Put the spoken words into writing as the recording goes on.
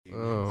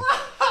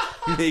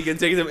You can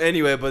take them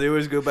anywhere, but they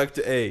always go back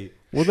to A.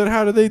 Well, then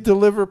how do they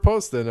deliver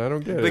post then? I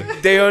don't get it.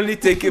 But they only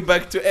take it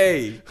back to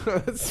A.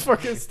 That's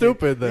fucking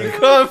stupid You then.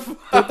 can't.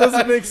 That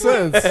doesn't make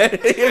sense.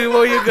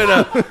 Well, you're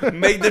gonna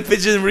make the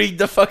pigeon read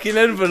the fucking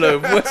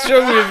envelope. What's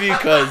wrong with you,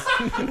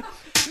 cuz?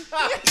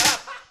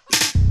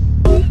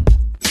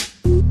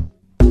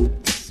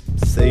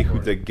 Say who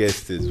the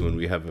guest is when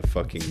we have a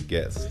fucking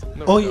guest.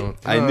 No, Oh, we yeah. don't.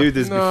 I No, knew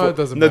this no, before. It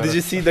doesn't No, matter. did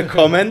you see the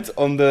comment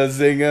on the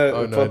Zinger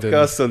Oh, no, I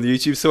podcast on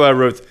YouTube? So I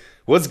wrote,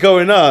 "What's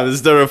going on?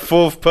 Is there a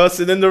fourth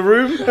person in the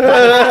room?"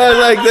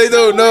 Like they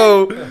don't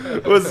know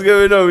what's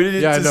going on. We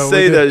need Yeah, to no, we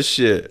say did. that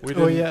shit. We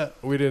Oh, didn't, yeah.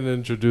 we didn't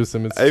introduce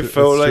him. It's I tru-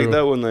 felt it's like true.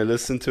 that when I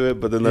listened to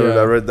it, but then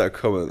Yeah. I read that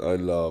comment. I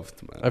laughed,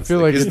 man. I It's feel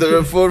like is it- there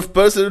a fourth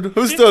person?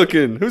 Who's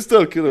talking? Who's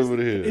talking over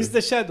here? It's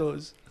the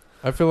shadows.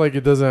 I feel like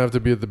it doesn't have to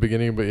be at the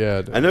beginning, but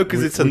yeah. I know because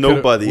we- it's a we could've-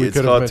 nobody. we It's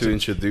could've hard to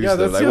mentioned- introduce Yeah, them.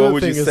 that's Like, the what other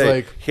would you thing is, say?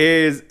 like-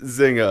 Here's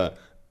Zinger.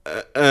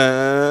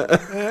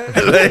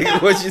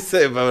 Like, what you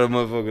say about a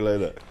motherfucker like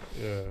that?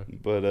 Yeah.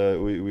 But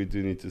we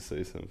do need to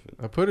say something.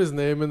 I put his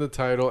name in the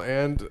title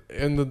and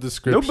in the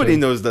description. Nobody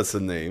knows that's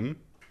a name.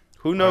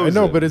 Who knows? I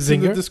know, it? but it's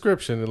in the Zinger?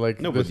 description. Like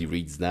Nobody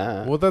reads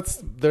that. Well,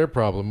 that's their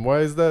problem. Why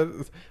is that?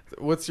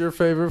 What's your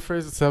favorite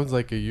phrase? It sounds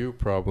like a you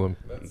problem.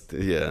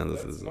 Yeah,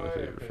 this That's is my my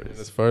favorite opinion. phrase.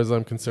 As far as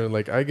I'm concerned,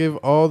 like I give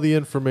all the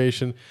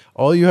information.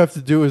 All you have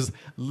to do is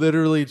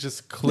literally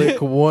just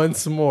click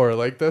once more.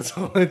 Like that's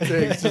all it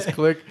takes. Just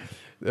click,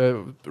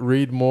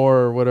 read more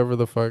or whatever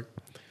the fuck.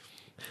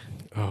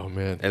 Oh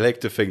man, I like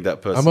to think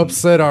that person. I'm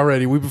upset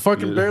already. We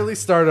fucking barely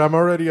started. I'm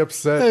already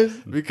upset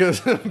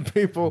because of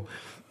people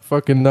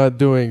fucking not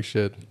doing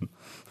shit.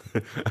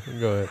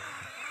 Go ahead.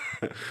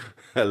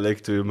 I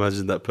like to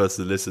imagine that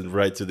person listened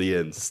right to the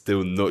end,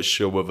 still not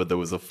sure whether there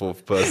was a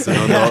fourth person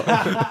or not.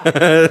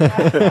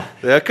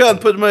 I can't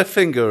put my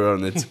finger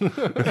on it.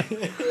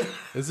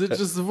 Is it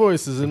just the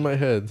voices in my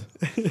head?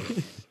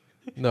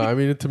 No, I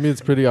mean to me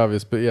it's pretty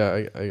obvious, but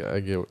yeah, I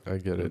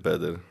get it.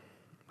 Better.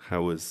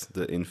 How was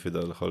the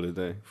infidel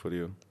holiday for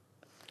you?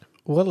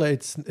 Well,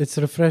 it's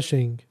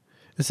refreshing.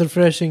 It's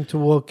refreshing to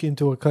walk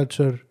into a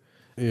culture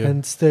Yeah.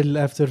 and still,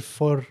 after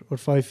 4 or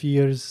 5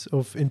 years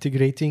of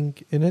integrating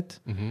in it,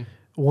 Mhm.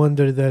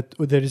 wonder that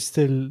there is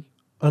still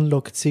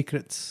unlocked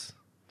secrets.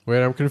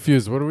 Wait, I'm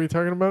confused. What are we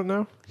talking about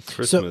now?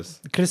 Christmas.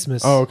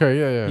 Christmas. Oh, okay,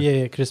 yeah.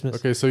 yeah, Christmas.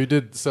 Okay, so you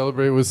did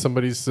celebrate with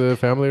somebody's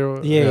family,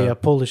 or Yeah,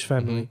 Polish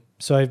family. Mhm.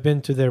 So I've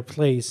been to their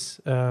place,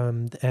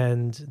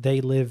 and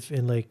they live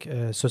in like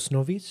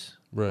Sosnowiec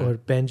right. or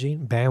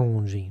Bangin.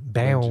 Bound.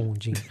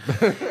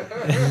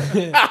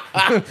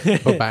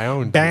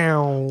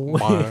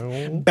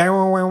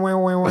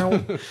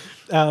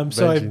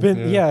 So I've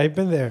been, yeah. I've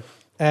been there,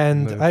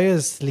 and Nice. I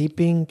was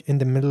sleeping in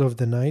the middle of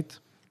the night,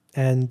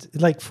 and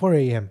like 4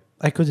 a.m.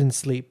 I couldn't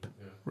sleep,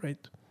 right?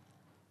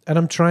 And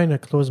I'm trying to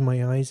close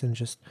my eyes and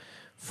just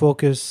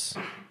focus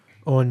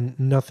on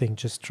nothing.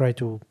 Just try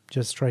to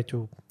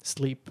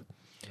sleep,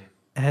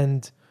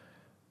 and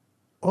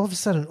all of a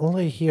sudden, all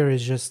I hear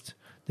is just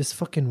this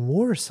fucking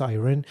war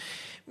siren.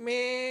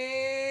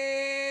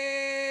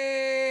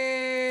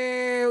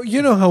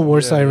 You know how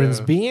war sirens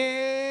yeah. be.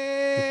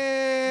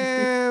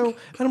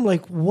 And I'm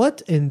like,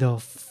 what in the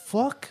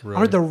fuck? Are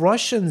Right. the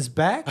Russians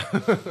back?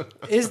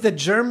 Is the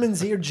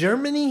Germans here?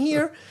 Germany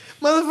here?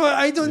 Motherfucker,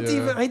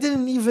 I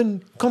didn't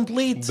even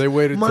complete They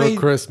waited my till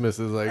Christmas.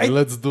 It's like, I-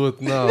 let's do it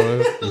now.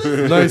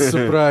 Nice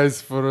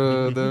surprise for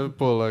the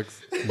Polacks.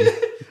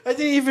 I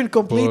didn't even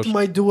complete Polish.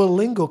 my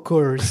Duolingo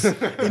course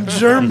in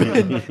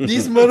German.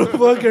 These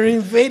motherfuckers are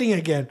invading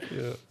again.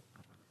 Yeah.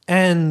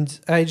 And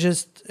I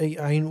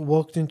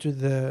walked into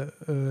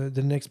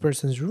the next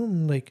person's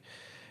room, like,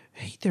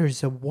 hey,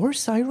 there's a war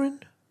siren.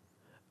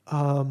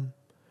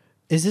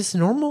 Is this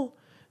normal?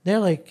 They're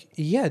like,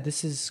 yeah,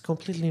 this is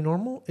completely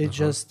normal. It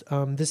just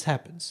this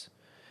happens.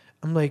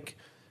 I'm like,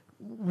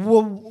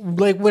 well,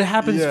 like what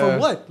happens Yeah. for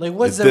what? Like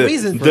what's the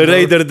reason? The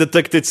raider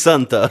detected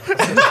Santa.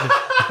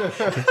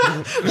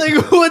 Like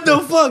what the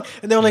fuck?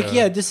 And they're like,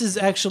 yeah, this is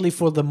actually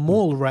for the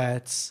mole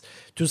rats,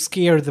 to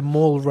scare the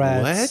mole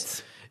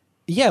rats.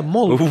 Yeah,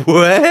 mole.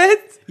 What?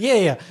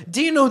 Yeah. Do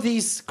you know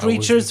these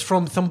creatures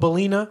from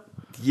Thumbelina?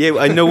 Yeah,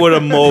 I know what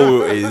a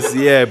mole is.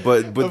 Yeah,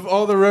 but Of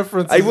all the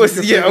references, I was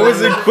you could yeah, I think of-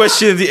 wasn't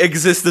questioning the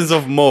existence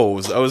of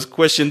moles. I was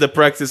questioning the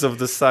practice of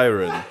the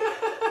siren.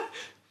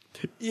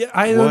 Yeah,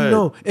 I don't What?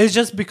 know. It's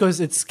just because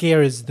it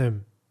scares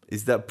them.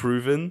 Is that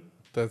proven?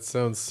 That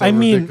sounds so I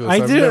mean, ridiculous.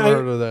 I've never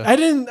heard of that.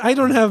 I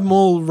don't have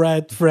mole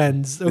rat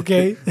friends.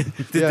 Okay.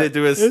 Did they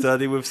do a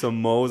study with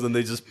some moles and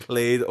they just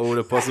played all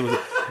the possible?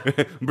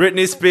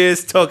 Britney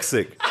Spears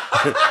toxic.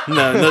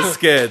 No, not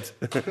scared.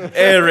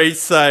 Air raid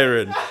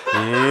siren.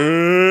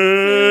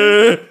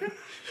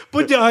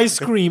 Put the ice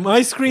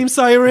cream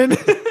siren.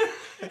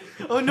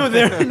 Oh no,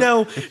 they're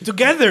now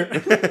together.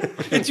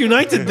 It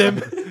united them.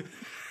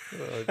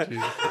 Oh,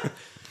 jeez.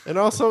 And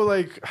also,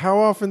 like, how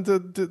often do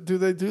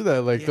they do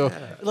that? Like,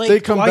 Like they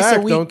come twice a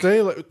back, week. don't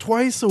they? Like,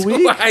 twice a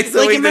week? I saw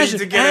Like, like imagine-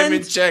 to get him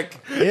in and- check.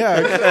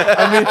 Yeah,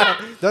 I mean,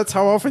 that's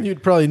how often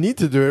you'd probably need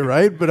to do it,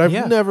 right? But I've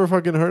Yeah. never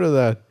fucking heard of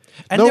that.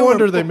 And No they were-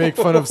 wonder they make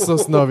fun of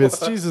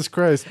Sosnovitz. Jesus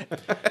Christ.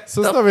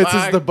 Sosnovitz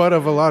is the butt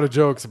of a lot of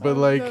jokes, but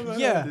like,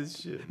 Yeah. This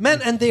shit.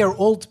 Man, and they are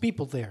old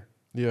people there.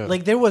 yeah.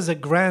 Like there was a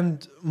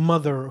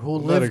grandmother who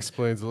that lived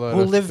explains a lot.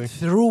 who of lived things.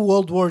 through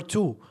World War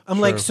II. I'm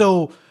like,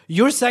 so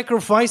you're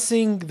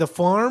sacrificing the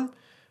farm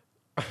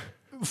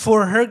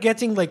for her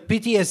getting like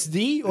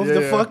PTSD of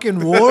the Yeah. fucking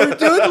war,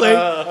 dude?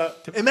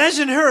 Like,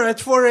 imagine her at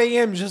 4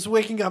 a.m. just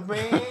waking up.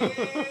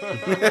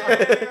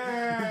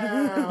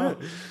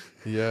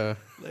 Yeah.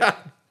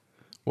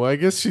 Well, I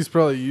guess she's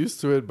probably used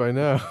to it by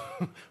now.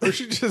 Or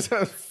she just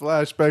has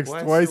flashbacks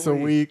twice a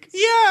week.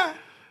 Yeah.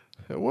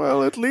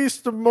 Well, at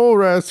least the mole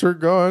rats are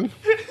gone.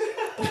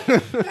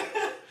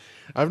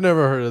 I've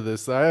never heard of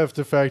this. I have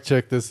to fact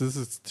check this. This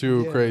is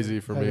too Yeah, crazy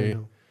for I don't me.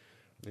 know.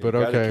 But you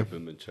gotta okay. keep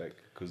them in check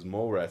because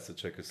mole rats are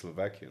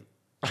Czechoslovakian.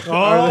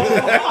 Oh,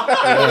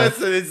 That's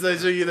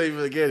so you don't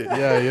even get it.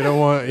 Yeah, you don't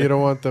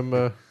want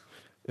them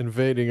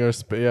invading our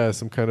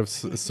some kind of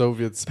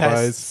Soviet spies.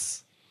 pests.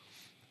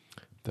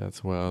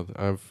 That's wild.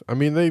 I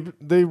mean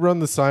they run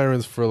the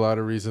sirens for a lot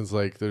of reasons.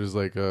 Like there's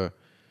like a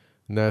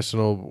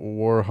national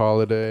war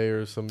holiday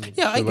or some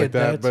Yeah, I shit get like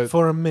that. But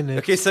for a minute.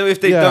 Okay, so if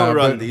they Yeah, don't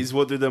run but- these,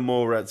 what do the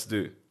mole rats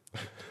do?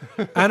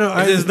 I know.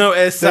 If there's no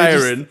air just-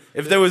 siren,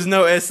 if there was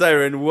no air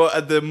siren, what are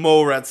the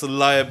mole rats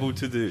liable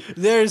to do?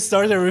 They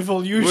start a What are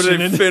revolution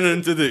they and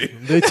finna to do?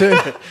 they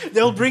take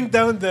they'll bring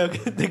down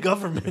the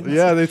government.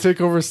 yeah they take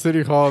over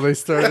City Hall. They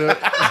start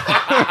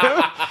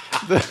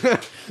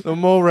a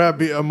mole rat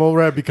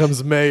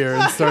becomes mayor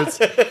and starts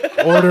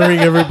ordering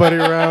everybody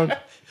around.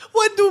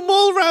 What do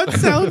mole rats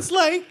sounds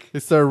like? They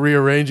start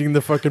rearranging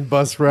the fucking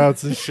bus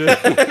routes and shit.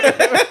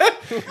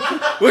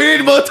 We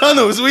need more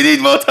tunnels. We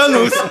need more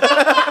tunnels.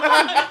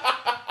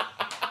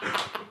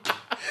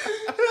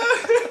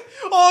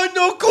 Oh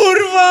no,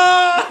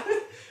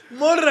 kurva!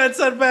 Mole rats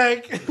are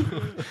back.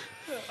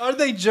 Are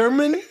they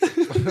German?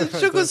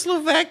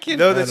 Czechoslovakian.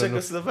 No, the I don't know.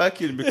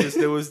 Czechoslovakian because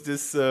there was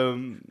this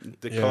the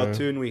Yeah.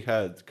 cartoon we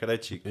had,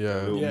 Karechik, Yeah.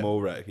 the little Yeah.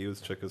 mole rat. He was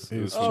He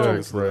Czechoslovakian. was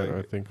Oh. Czech, right?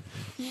 I think.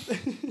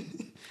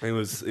 It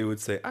would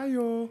say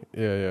 "Ayo."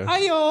 Yeah.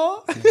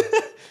 Ayo.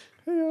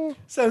 Yeah.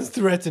 Sounds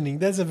threatening.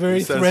 That's a very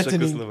It sounds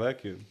threatening.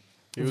 Czechoslovakian.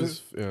 He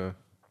was, yeah.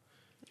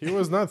 He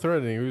was not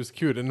threatening. He was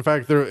cute. In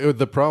fact,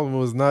 the problem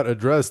was not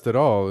addressed at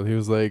all. He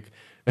was like,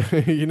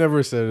 he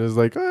never said it. It was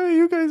like, oh,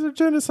 you guys are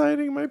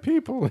genociding my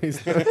people. He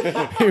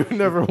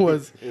never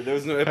was. Yeah, there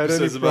was no any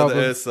episodes about the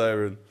air problems.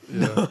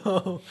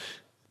 siren.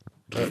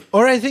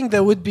 Or I think they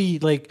would be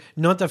like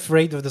not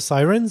afraid of the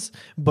sirens,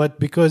 but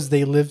because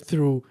they lived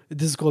through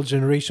this is called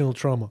generational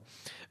trauma.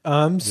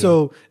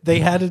 So they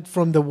had it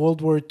from the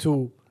World War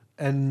II,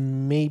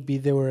 and maybe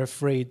they were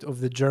afraid of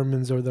the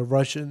Germans or the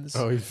Russians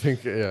Oh, you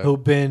think, yeah.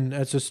 who've been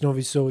at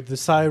Sosnovyj. So the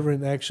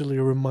siren actually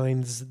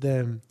reminds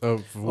them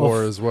Of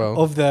war as well.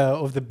 of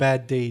the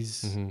bad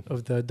days, Mhm.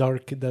 of the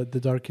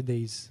dark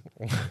days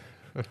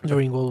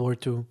during World War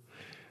II.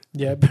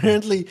 Yeah,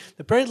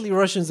 apparently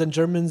Russians and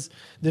Germans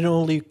didn't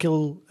only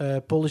kill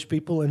Polish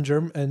people and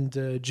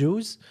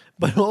Jews,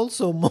 but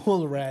also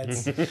mole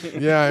rats.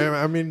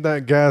 Yeah, I mean,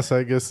 that gas,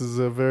 I guess, is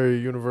very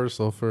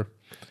universal for...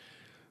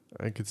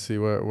 I could see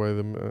why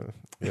them...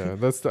 yeah,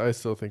 I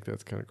still think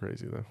that's kind of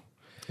crazy, though.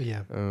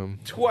 Yeah,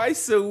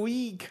 Twice a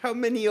week. How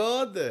many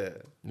are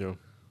there? You know.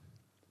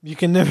 you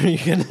can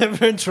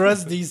never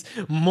trust these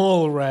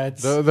mole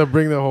rats. They'll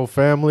bring their whole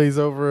families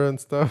over and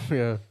stuff,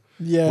 yeah.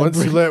 Yeah, Once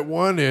you let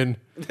one in,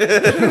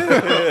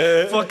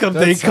 fuck up the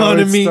that's how it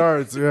economy.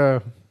 starts, yeah.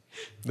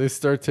 They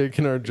start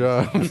taking our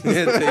jobs.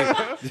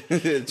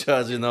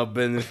 Charging our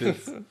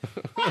benefits.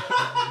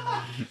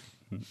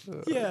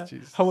 Yeah.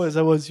 Jeez. How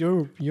was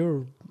your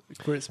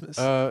Christmas?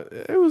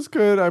 It was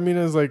good. I mean,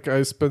 it's like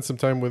I spent some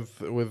time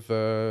with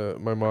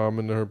my mom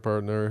and her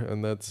partner,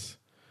 and that's,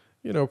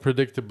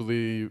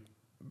 predictably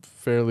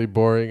fairly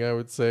boring, I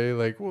would say.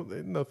 Like, well,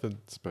 nothing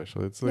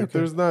special. It's like Okay.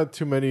 there's not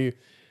too many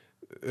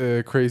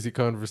crazy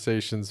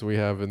conversations we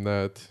have in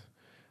that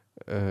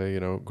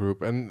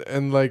group,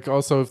 and like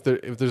also if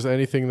there's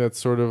anything that's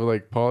sort of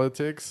like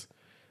politics,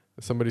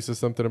 somebody says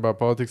something about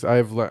politics,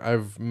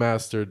 I've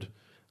mastered.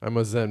 I'm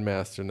a Zen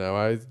master now.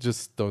 I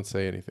just don't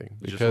say anything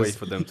Just wait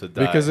for them to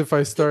die. because if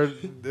I start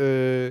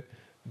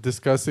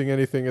discussing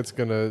anything, it's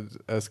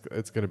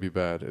gonna be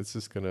bad. It's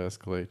just gonna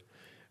escalate.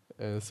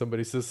 And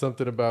somebody says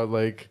something about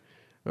like,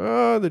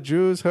 oh, the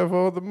Jews have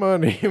all the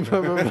money,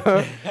 blah, blah,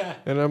 blah.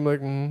 And I'm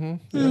like, of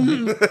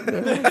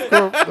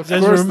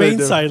Just course remain they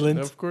do. silent.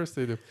 Of course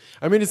they do.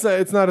 I mean, it's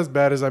not as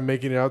bad as I'm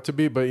making it out to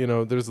be, but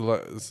there's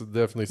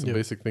definitely some Yeah.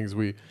 basic things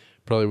we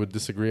probably would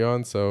disagree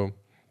on. So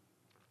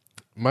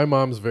my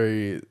mom's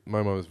very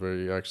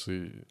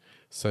actually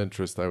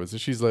centrist.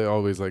 She's like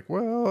always like,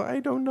 well, I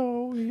don't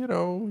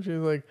know, she's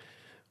like,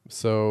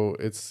 so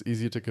it's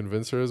easy to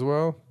convince her as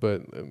well,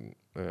 but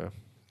yeah.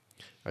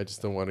 I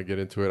just don't want to get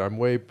into it. I'm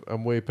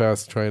way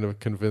past trying to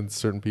convince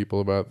certain people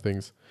about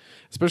things,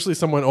 especially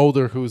someone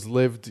older who's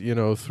lived,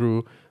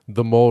 through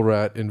the mole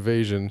rat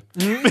invasion.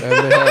 And they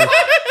have,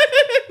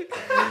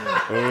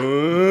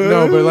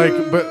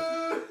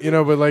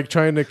 but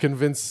trying to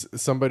convince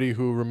somebody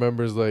who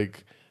remembers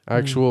like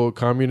actual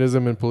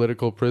communism and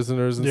political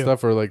prisoners and Yeah.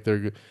 stuff, or like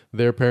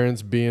their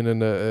parents being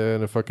in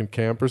a fucking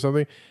camp or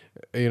something,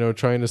 you know,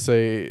 trying to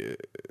say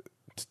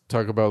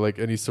talk about like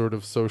any sort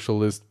of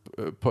socialist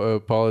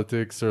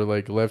politics or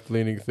like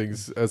left-leaning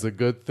things as a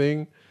good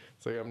thing.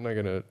 It's like I'm not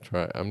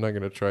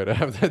gonna try to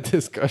have that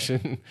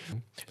discussion.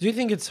 Do you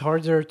think it's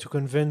harder to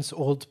convince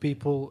old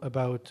people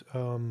about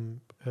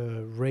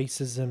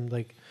racism,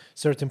 like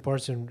certain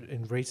parts in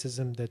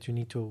racism that you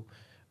need to,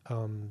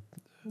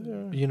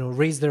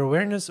 raise their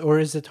awareness, or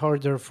is it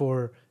harder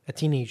for a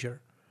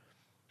teenager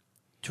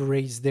to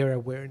raise their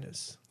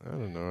awareness? I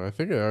don't know. I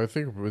think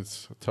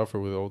it's tougher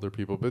with older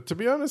people, but to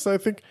be honest, I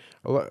think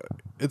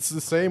it's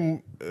the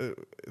same.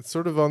 It's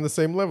sort of on the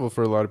same level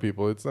for a lot of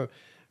people. It's not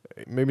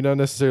maybe not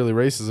necessarily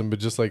racism, but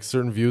just like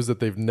certain views that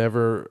they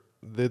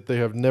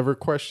have never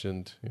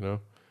questioned. You know,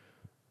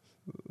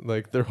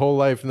 like their whole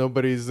life,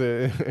 nobody's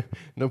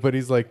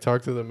like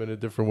talked to them in a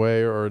different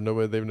way, or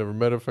they've never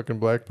met a fucking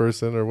black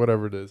person or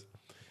whatever it is.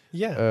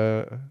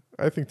 Yeah.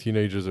 I think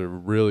teenagers are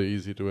really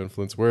easy to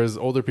influence, whereas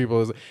older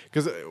people is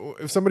because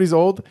if somebody's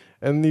old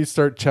and you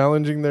start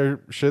challenging their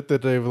shit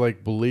that they've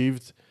like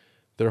believed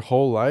their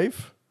whole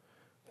life,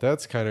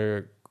 that's kind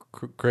of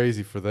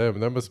crazy for them.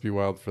 That must be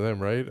wild for them,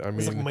 right? I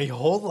It's like mean, my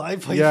whole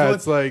life.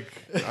 it's like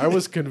I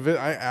was convinced.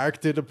 I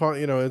acted upon.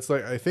 You know, it's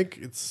like I think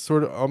it's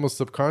sort of almost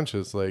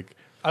subconscious. Like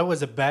I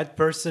was a bad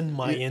person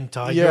my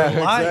entire Yeah,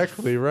 life.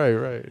 exactly.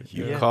 Right.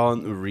 You Yeah.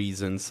 can't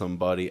reason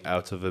somebody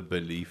out of a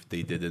belief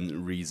they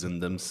didn't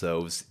reason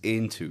themselves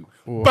into.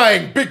 Whoa.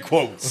 Bang! Big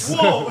quotes.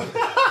 Whoa!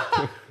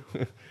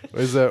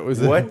 Was that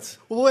What?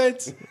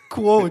 What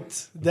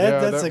quote?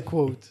 That's that- a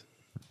quote.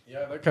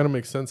 Yeah, that kind of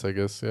makes sense, I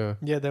guess. Yeah.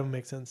 Yeah, that would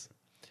make sense.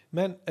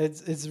 Man,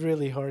 it's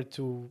really hard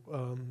to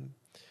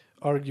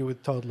argue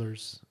with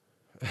toddlers.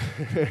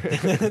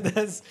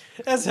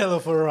 that's hell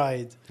of a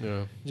ride.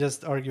 Yeah.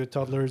 Just argue with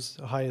toddlers,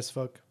 high as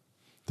fuck.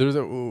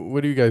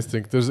 What do you guys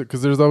think?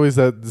 There's always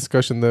that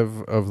discussion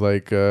of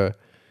like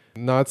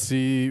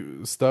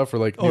Nazi stuff or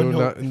like Oh,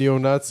 no.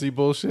 neo-Nazi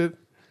bullshit.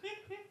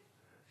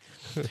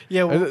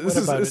 Yeah, And what this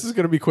about is it?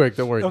 gonna be quick.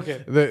 Don't worry.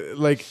 Okay.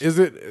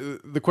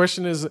 The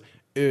question is,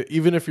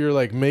 even if you're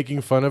like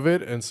making fun of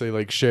it and say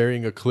like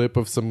sharing a clip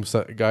of some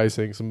guy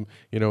saying some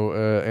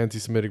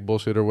anti-Semitic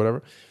bullshit or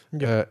whatever,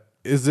 Yeah.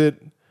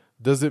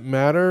 does it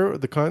matter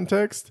the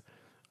context,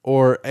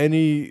 or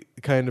any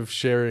kind of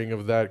sharing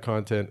of that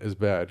content is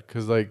bad?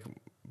 Because like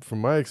from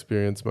my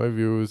experience, my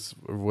view is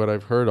what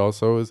I've heard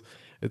also is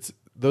it's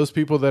those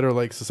people that are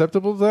like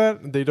susceptible to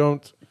that, they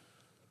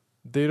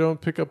don't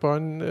pick up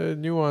on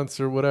nuance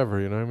or whatever,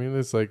 you know what I mean?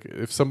 It's like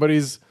if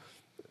somebody's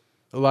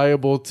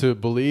liable to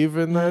believe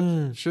in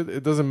that shit,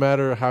 it doesn't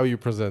matter how you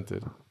present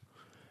it.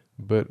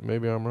 But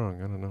maybe I'm wrong.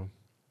 I don't know.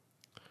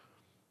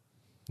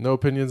 No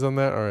opinions on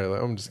that? All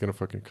right, I'm just gonna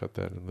fucking cut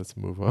that and let's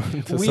move on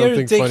to We something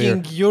are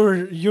taking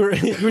funnier.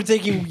 you're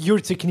taking your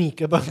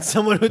technique about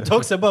someone who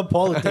talks about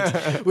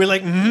politics. We're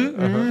like,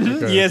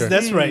 Okay, yes, okay.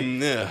 that's right.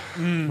 Yeah.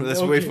 Let's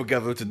okay. wait for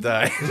Gavlo to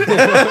die.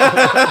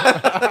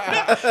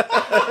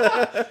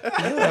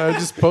 I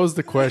just posed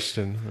the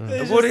question.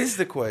 What is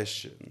the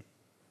question?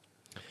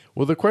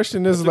 Well, the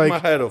question I is took my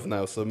like, head off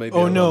now, so maybe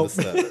Oh, I'll no.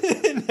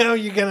 understand. Now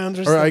you can or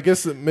understand. I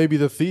guess that maybe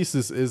the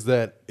thesis is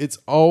that it's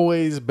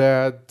always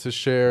bad to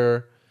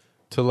share,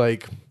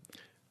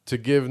 to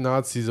give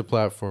Nazis a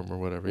platform or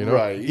whatever, you know?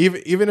 Right.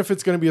 Even if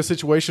it's going to be a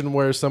situation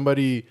where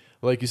somebody,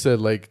 like you said,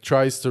 like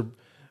tries to,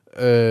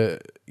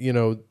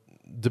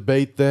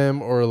 debate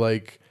them or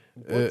like.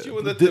 What do you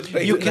want to di-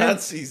 debate you the can't-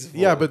 Nazis for?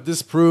 Yeah, but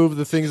disprove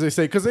the things they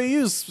say because they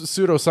use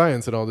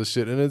pseudoscience and all this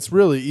shit, and it's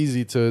really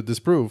easy to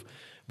disprove.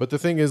 But the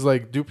thing is,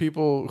 like, do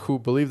people who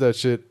believe that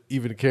shit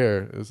even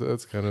care?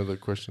 That's kind of the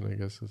question, I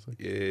guess. It's like,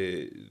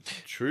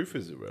 Truth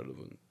is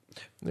irrelevant.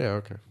 yeah,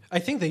 okay. I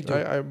think they do.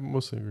 I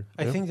mostly agree.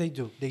 I Yeah? think they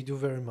do. They do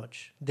very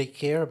much. They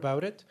care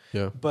about it,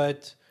 Yeah,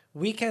 but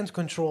we can't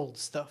control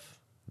stuff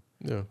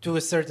yeah. to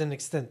a certain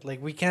extent.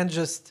 Like we can't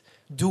just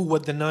do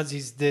what the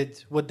Nazis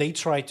did, what they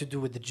tried to do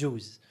with the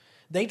Jews.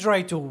 They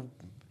tried to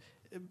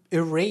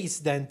erase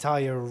the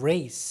entire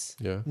race.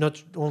 Yeah.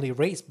 Not only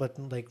race, but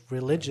like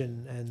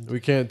religion and We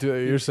can't do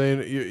it. You're saying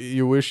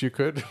you wish you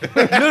could? no,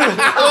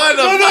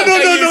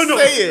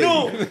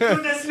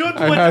 that's not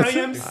what had I to-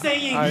 am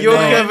saying. I You're know,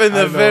 having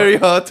I a know. very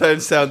hard time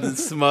sounding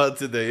smart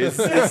today. It's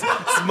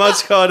much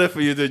harder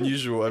for you than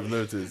usual, I've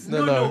noticed.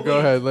 No, go wait,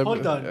 ahead.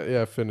 hold on.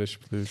 Yeah, finish,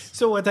 please.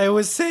 So what I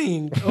was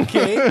saying,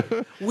 okay,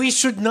 we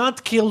should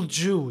not kill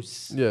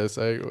Jews. Yes,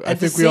 I At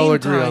the think we all same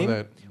agree time, on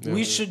that. Yeah.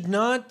 We should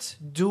not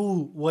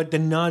do what the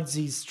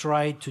Nazis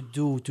tried to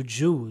do to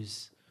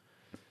Jews.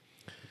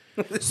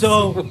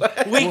 So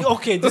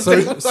this So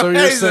you're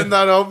Isn't saying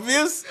that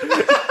obvious?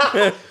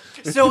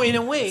 so in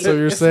a way, So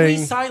you're if saying-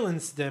 we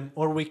silence them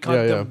or we cut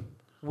Yeah, yeah. them,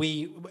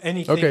 we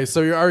anything. okay?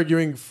 So you're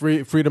arguing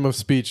freedom of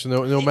speech,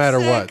 no matter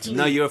what. Exactly.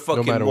 No, you're a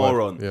fucking matter what,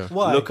 moron. yeah.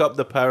 Why? Look up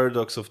the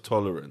paradox of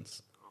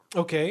tolerance.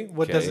 Okay,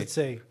 what does Okay. it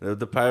say?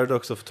 The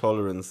paradox of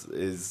tolerance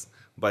is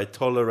by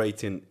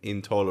tolerating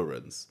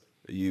intolerance,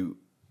 you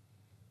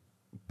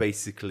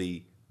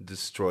basically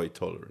destroy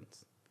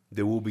tolerance.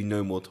 there will be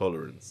no more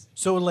tolerance.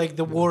 So like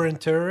the war on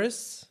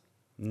terrorists,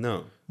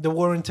 No. the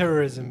war on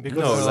terrorism, because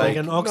No, it's like- like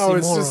an No,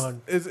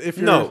 oxymoron. if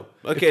you're No.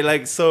 Okay,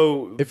 like,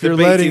 so... if you're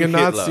letting a debating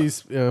Nazi,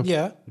 Hitler-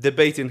 Yeah.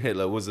 Debating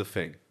Hitler was a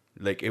thing.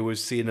 Like, it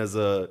was seen as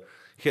a...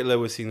 Hitler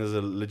was seen as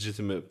a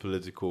legitimate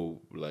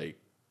political, like,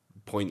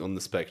 point on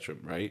the spectrum,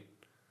 right?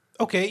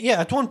 Okay. Yeah.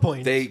 At one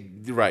point.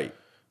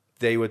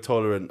 They were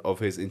tolerant of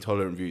his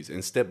intolerant views.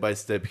 And step by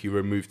step, he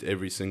removed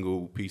every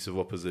single piece of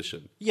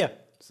opposition Yeah.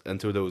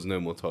 until there was no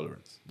more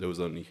tolerance. There was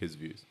only his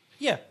views.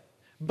 Yeah.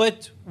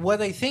 But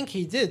what I think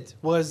he did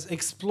was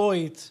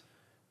exploit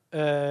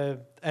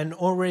an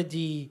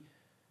already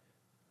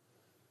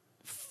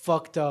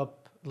fucked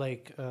up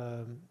like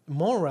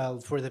morale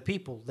for the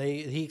people.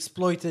 He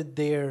exploited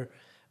their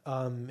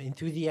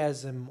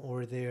enthusiasm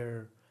or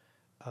their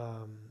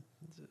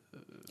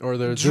or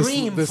their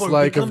dream for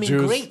dislike of becoming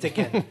Jews. great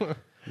again.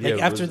 Yeah,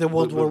 Like after but- the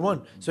World but- War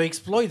One. So he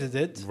exploited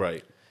it.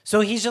 Right. So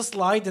he just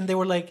lied and they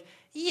were like,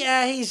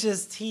 yeah,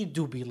 he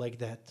do be like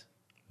that.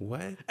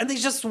 What? And they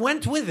just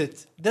went with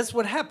it. That's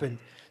what happened.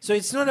 So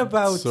it's not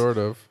about Sort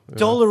of. Yeah.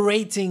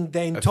 tolerating the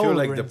I feel intolerance.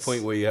 like the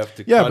point where you have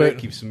to Yeah, cut but- it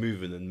keeps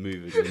moving and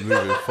moving and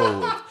moving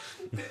forward.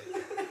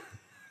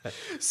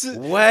 So-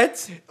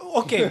 What?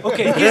 Okay,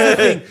 here's the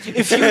thing.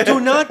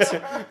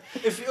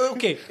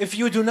 If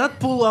you do not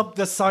pull up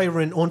the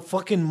siren on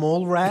fucking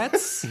mole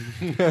rats,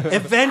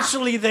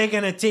 eventually they're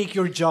gonna take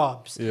your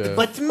jobs. Yeah.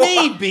 But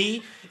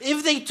maybe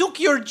if they took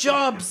your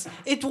jobs,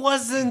 it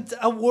wasn't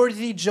a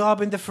worthy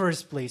job in the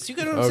first place. You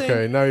get what I'm saying?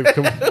 Okay, now you've You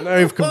get what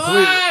I'm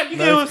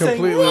saying?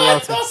 completely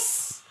What?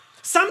 lost.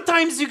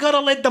 Sometimes you gotta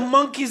let the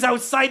monkeys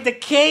outside the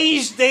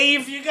cage,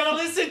 Dave. You gotta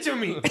listen to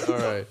me. All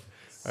right.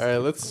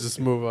 Let's just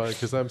move on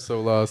because I'm so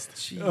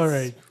lost. All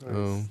right.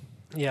 Um,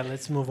 Yeah,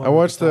 let's move on. I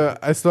watched to the.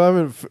 I still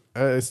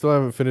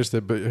haven't finished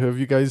it. But have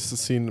you guys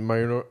seen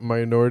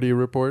Minority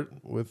Report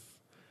with?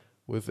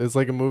 It's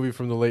like a movie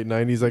from the late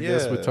 '90s, I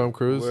guess, with Tom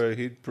Cruise. Where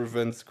he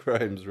prevents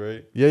crimes,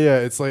 right? Yeah.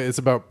 It's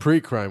about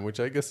pre-crime, which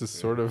I guess is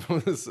sort of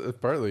is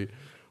partly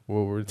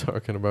what we're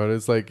talking about.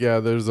 It's like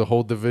there's a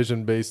whole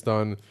division based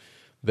on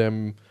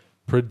them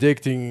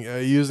predicting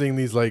using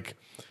these like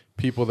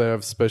people that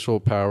have special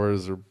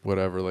powers or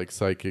whatever, like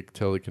psychic,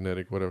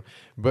 telekinetic, whatever.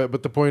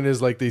 But the point is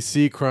like they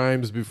see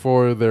crimes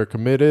before they're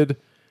committed,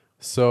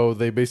 so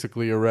they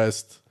basically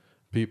arrest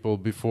people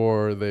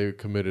before they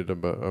committed a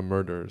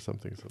murder or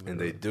something. So And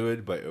they do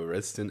it by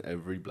arresting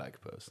every black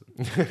person.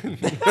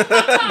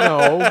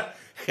 no.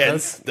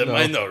 Hence the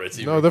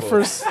minority. No, the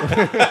report. first.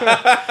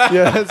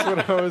 Yeah, that's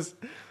what I was.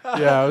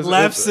 Yeah, I was.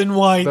 Laughs in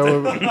white.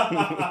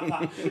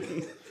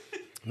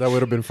 That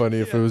would have been funny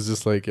if it was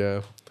just like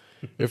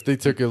if they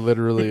took it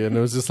literally and it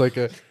was just like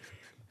a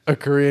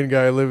Korean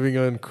guy living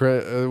on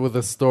with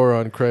a store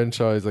on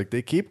Crenshaw. He's like,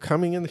 they keep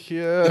coming in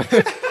here.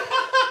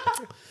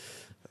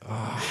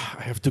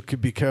 I have to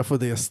be careful.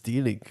 They are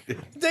stealing.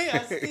 They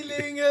are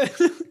stealing.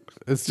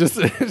 It's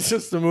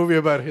just a movie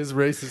about his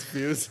racist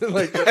views,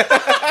 like,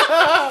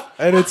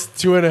 and it's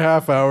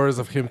 2.5 hours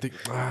of him thinking,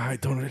 I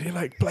don't really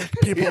like black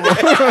people.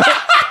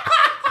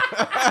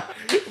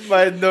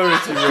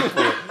 Minority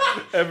report.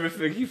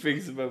 Everything he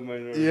thinks about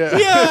minority.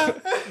 Yeah,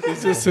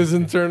 it's just his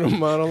internal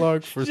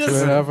monologue for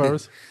Just- 2.5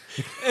 hours.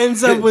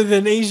 Ends up with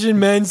an Asian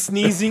man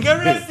sneezing.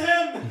 Arrest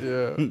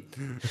him!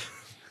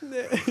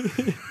 Yeah,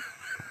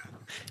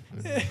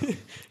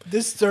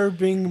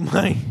 Disturbing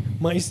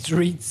my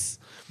streets.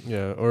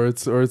 yeah, or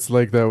it's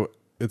like that.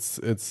 It's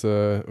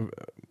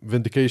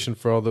vindication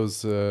for all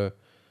those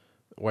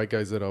white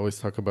guys that always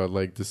talk about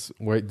like this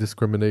white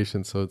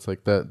discrimination. So it's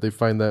like that they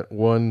find that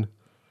one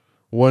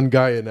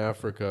guy in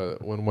Africa,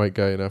 one white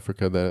guy in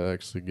Africa that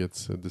actually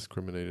gets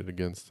discriminated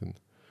against, and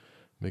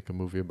make a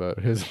movie about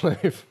his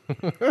life.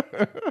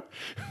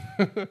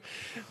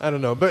 I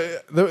don't know,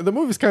 but the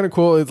movie's kind of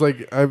cool. It's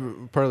like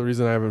part of the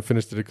reason I haven't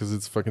finished it because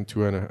it's fucking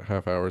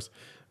 2.5 hours.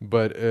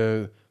 But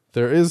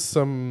there is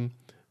some,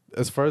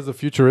 as far as the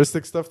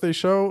futuristic stuff they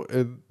show,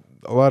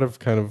 a lot of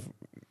kind of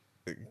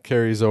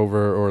carries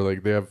over, or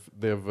like they have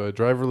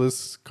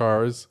driverless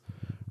cars,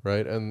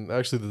 right? And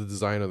actually, the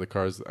design of the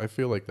cars, I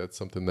feel like that's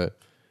something that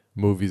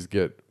movies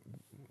get.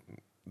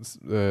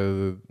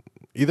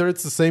 Either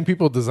it's the same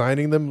people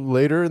designing them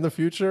later in the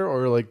future,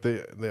 or like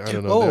they I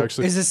don't know. Oh, they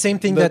actually, it's the same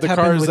thing that the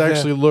happened cars with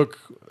actually look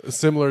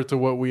similar to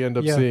what we end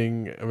up Yeah.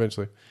 seeing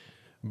eventually.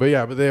 But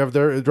they have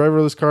their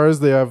driverless cars.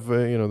 They have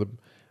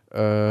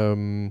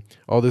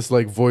all this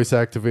like voice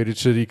activated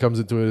shit. He comes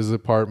into his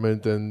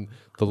apartment and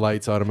the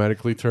lights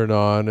automatically turn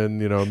on,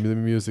 and the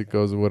music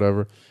goes and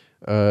whatever.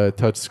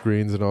 Touch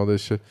screens and all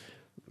this shit.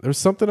 There's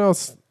something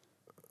else.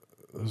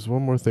 There's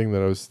one more thing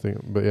that I was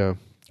thinking, but yeah.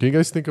 Can you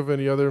guys think of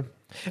any other?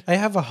 I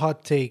have a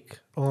hot take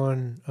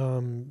on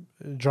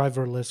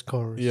driverless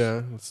cars.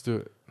 Yeah, let's do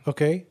it.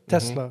 Okay,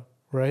 Tesla,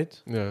 right?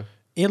 Yeah.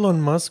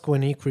 Elon Musk,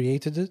 when he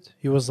created it,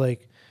 he was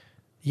like,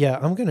 "Yeah,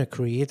 I'm gonna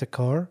create a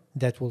car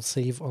that will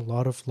save a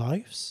lot of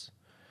lives."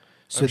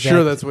 So I'm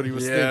sure that's what he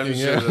was Yeah, I'm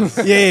thinking. sure Yeah.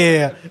 that's-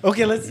 yeah.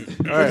 Okay, let's.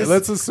 All right,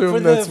 let's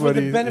assume that's for what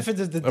the he. benefit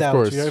of the Of doubt,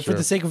 course, for sure.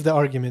 the sake of the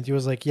argument, he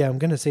was like, "Yeah, I'm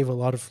gonna save a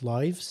lot of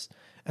lives,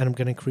 and I'm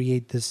going to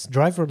create this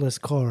driverless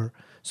car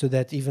so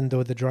that even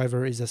though the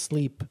driver is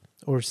asleep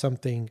or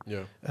something,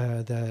 Yeah.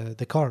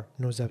 the car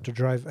knows how to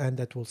drive, and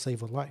that will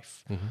save a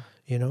life. Mm-hmm.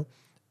 You know.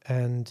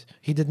 And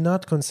he did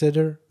not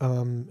consider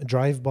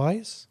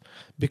drive-bys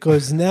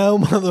because now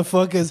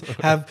motherfuckers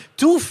have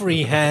 2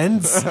 free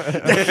hands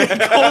that can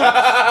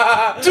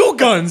hold 2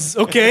 guns,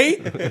 okay?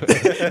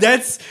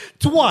 That's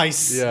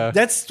twice. Yeah.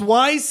 That's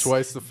twice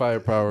Twice the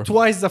firepower.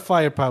 the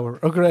firepower.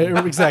 Okay,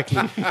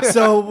 exactly.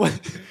 So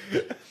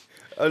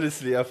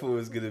Honestly, I thought it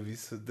was gonna be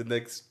the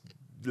next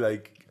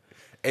like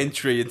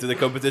entry into the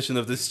competition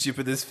of the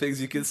stupidest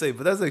things you can say,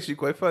 but that's actually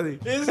quite funny.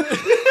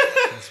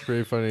 It's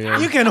pretty funny. Yeah.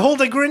 you can hold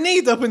a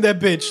grenade up in that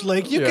bitch.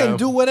 Like, you Yeah. can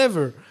do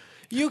whatever.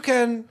 You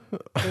can,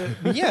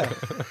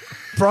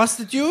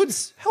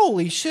 prostitutes.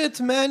 Holy shit,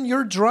 man!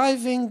 You're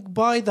driving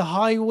by the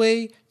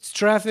highway. It's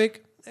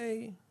traffic.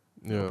 Hey,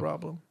 no Yeah.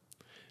 problem.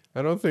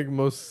 I don't think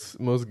most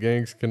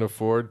gangs can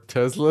afford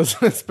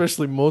Teslas,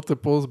 especially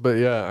multiples. But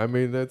yeah, I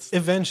mean that's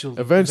Eventually,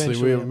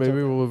 we'll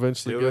They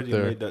eventually get already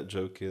there. made that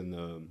joke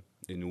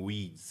in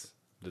Weeds,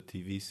 the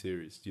TV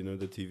series. Do you know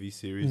the TV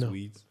series No.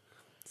 Weeds?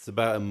 It's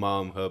about a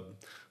mom. Her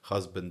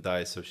husband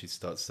dies, so she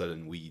starts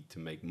selling weed to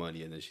make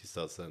money, and then she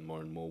starts selling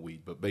more and more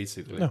weed. But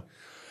basically, No.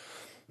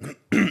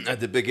 at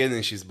the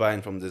beginning, she's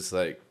buying from this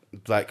like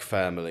black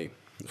family.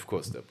 Of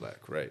course, they're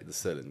black, right? They're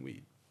selling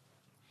weed.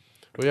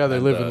 Well, yeah, they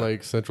And, live in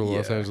like central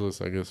Los yeah.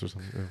 Angeles, I guess, or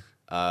something.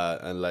 Yeah.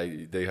 And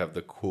like they have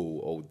the cool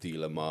old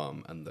dealer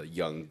mom and the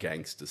young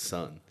gangster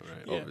son,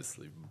 right? Yeah.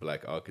 Obviously,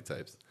 black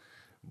archetypes.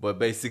 But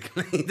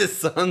basically, the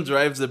son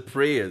drives a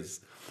Prius,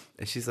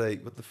 and she's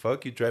like, "What the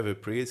fuck? You drive a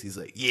Prius?" He's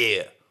like,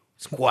 "Yeah,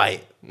 it's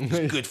quiet.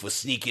 It's good for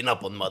sneaking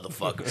up on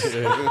motherfuckers."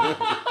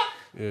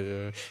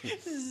 Yeah.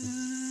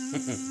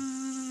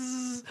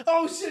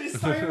 Oh shit! It's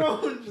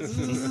Tyrone.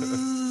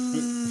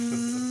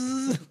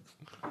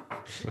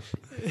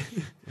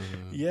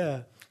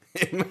 Yeah.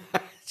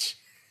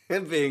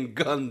 Imagine being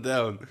gunned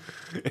down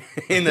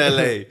in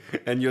LA,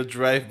 and your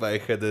drive-by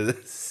had a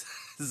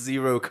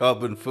zero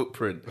carbon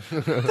footprint.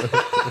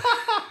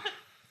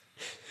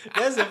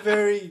 That's a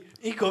very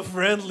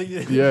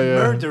eco-friendly Yeah.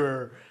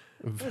 murderer.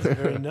 That's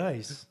very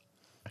nice.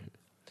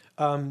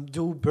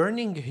 Do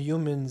burning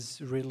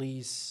humans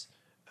release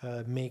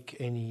make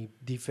any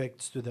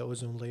defects to the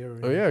ozone layer? or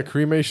Oh yeah, anything?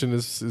 cremation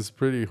is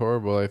pretty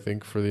horrible, I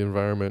think, for the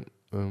environment.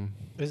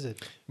 Is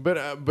it?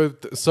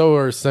 But so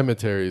are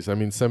cemeteries. I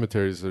mean,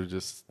 cemeteries are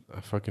just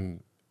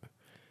fucking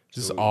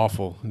just So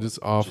awful, just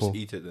awful Just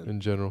eat it then. in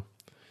general.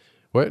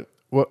 What?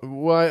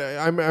 Why?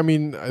 I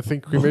mean, I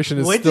think cremation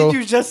is What still did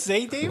you just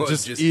say, Dave? Well,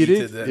 just eat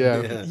it.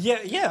 then. Yeah.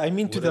 Yeah. I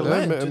mean, to the Whatever.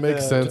 land. It to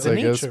makes the, sense, to the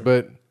I guess.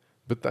 nature.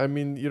 But I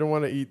mean, you don't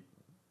want to eat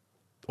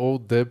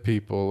old dead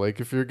people.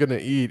 Like, if you're gonna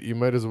eat, you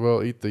might as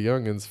well eat the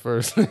youngins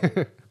first.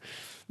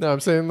 No,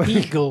 I'm saying like,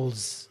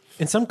 Eagles.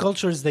 In some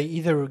cultures, they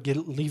either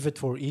leave it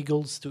for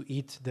eagles to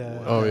eat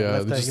the. oh yeah,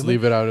 left they just human.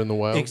 leave it out in the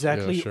wild.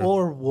 Exactly, Yeah, sure.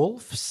 or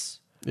wolves.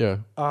 Yeah.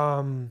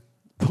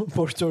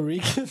 Puerto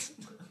Ricans.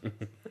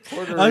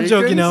 Puerto I'm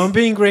joking Ricans? now. I'm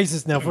being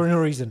racist now for no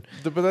reason.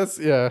 But that's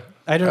I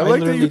I don't.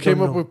 like that literally you came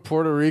don't up know. with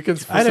Puerto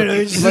Ricans. I don't know,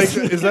 it's just-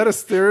 Like, is that a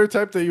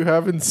stereotype that you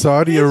have in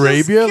Saudi just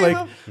Arabia? came Like,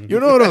 up- you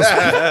know those,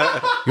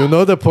 you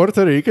know the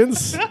Puerto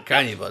Ricans?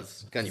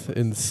 Cannibals.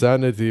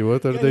 Insanity.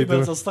 What are they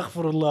doing?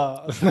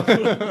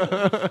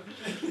 Astaghfirullah.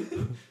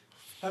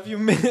 Have you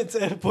met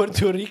a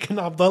Puerto Rican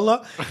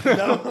Abdullah?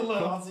 No,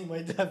 Allah Azim,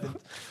 I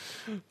haven't.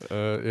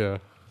 Yeah.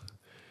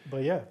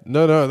 But yeah.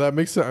 No, that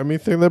makes sense. I mean,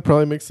 I think that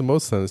probably makes the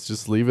most sense.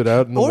 Just leave it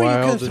out in the Or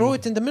wild. you can throw and-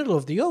 it in the middle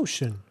of the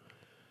ocean.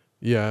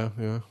 Yeah,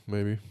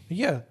 maybe.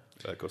 Yeah,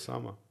 Like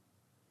Osama.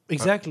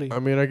 exactly. I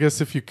mean, I guess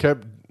if you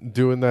kept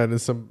doing that in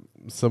some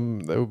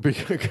that would be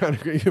kind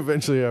of great. You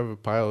eventually have a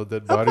pile of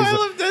dead bodies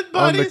dead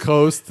on the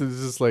coast. Is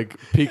just like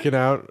peeking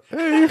out.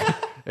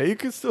 Hey, you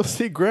can still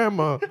see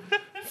Grandma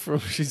from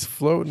she's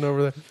floating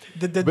over there.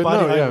 The dead But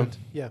body no, yeah. island.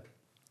 Yeah.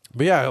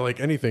 But yeah, like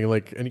anything,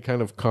 like any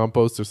kind of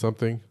compost or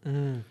something.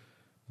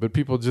 But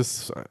people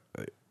just,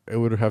 it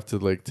would have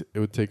to it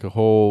would take a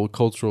whole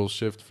cultural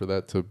shift for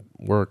that to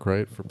work,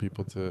 right? For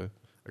people to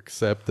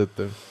accept that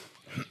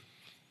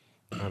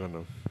I don't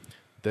know,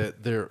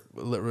 that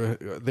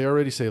they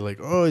already say like,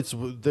 oh,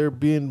 they're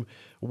being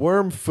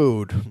worm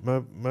food.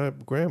 My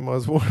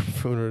grandma's worm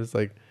food, or it's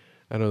like,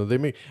 I don't know. They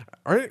make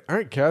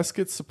aren't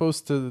caskets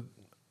supposed to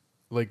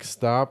like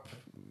stop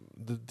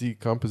the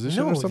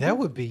decomposition or No, something? that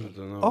would I be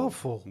don't know.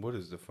 awful. What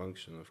is the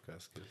function of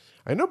caskets?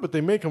 I know, but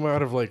they make them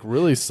out of like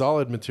really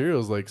solid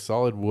materials, like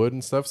solid wood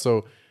and stuff.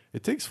 So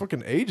it takes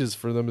fucking ages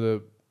for them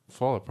to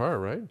fall apart,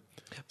 right?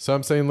 So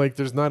I'm saying like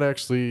there's not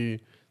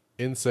actually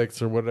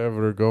insects or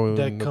whatever going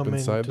That up come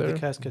inside into there. the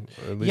casket.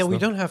 Or at least Yeah, we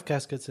not- don't have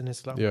caskets in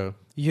Islam. Yeah,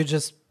 You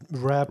just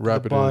wrap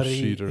Wrap the it in a body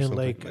sheet or in something.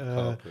 like Like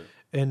carpet.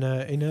 in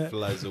a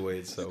Flies away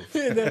itself.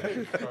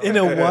 in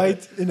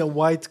a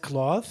white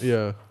cloth,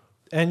 yeah.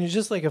 and you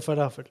just like a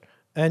falafel,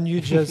 and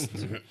you just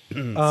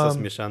Sos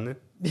mieszany?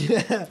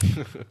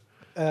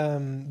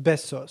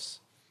 best sauce,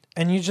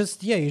 And you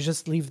just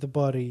leave the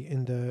body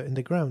in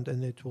the ground,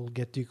 and it will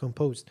get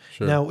decomposed.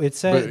 Sure. Now it But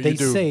says you they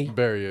do say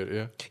bury it,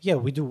 yeah. yeah,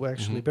 we do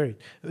actually bury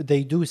it.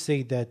 They do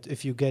say that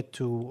if you get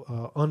to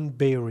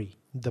unbury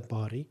the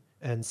body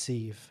and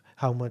see if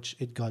how much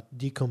it got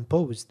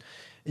decomposed,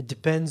 it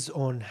depends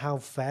on how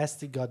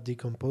fast it got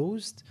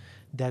decomposed.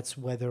 That's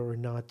whether or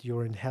not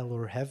you're in hell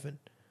or heaven.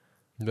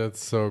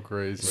 That's so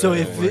crazy. So Oh my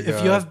if you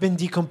God. have been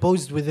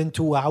decomposed within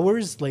 2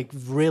 hours, like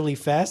really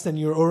fast, and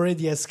you're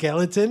already a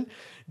skeleton,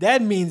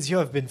 that means you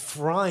have been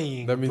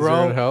frying. That means bro.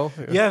 you're in hell?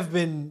 You have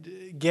been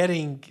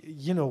getting,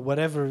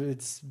 whatever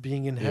it's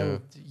being in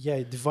hell.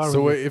 Yeah, devouring. So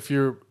you. wait, if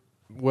you're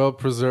well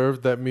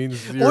preserved, that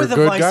means you're Or a the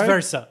good vice guy?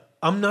 versa.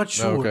 I'm not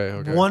sure.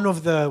 Okay. One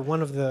of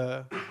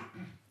the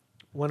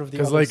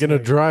Because other like in a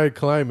scenarios. dry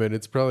climate,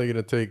 it's probably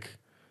gonna take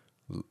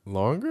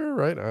longer,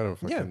 right? I don't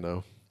fucking Yeah.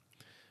 know.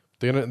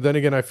 Then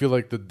again, I feel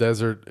like the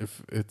desert,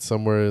 if it's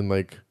somewhere in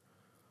like,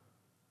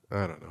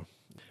 I don't know.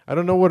 I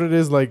don't know what it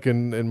is like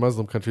in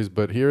Muslim countries,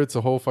 but here it's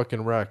a whole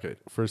fucking racket,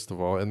 first of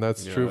all. And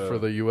that's true for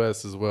the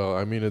US as well.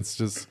 I mean, it's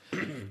just,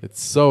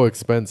 it's so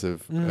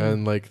expensive.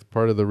 And like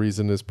part of the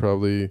reason is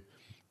probably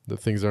that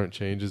things aren't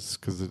changed is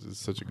because it's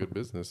such a good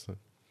business.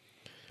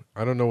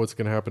 I don't know what's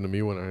going to happen to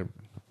me when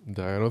I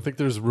die. I don't think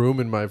there's room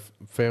in my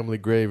family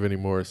grave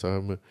anymore. So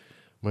I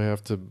might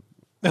have to.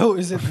 Oh,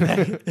 is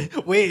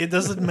it? Wait, it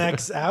doesn't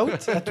max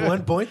out at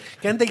one point.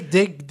 Can they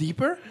dig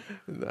deeper?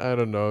 I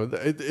don't know.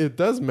 It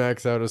does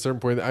max out at a certain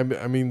point. I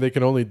mean, they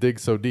can only dig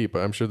so deep.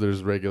 I'm sure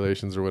there's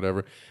regulations or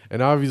whatever.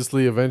 And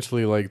obviously,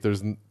 eventually, like,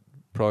 there's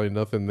probably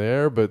nothing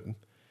there, but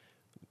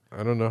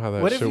I don't know how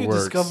that What if shit you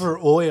works. discover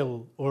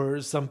oil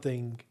or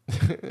something?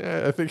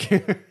 Yeah, I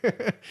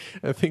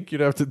think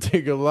you'd have to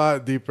dig a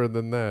lot deeper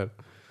than that.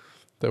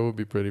 That would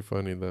be pretty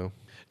funny, though.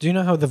 Do you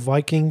know how the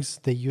Vikings,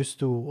 they used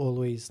to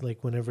always,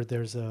 like, whenever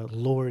there's a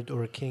lord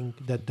or a king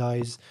that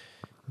dies,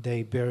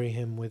 they bury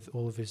him with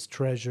all of his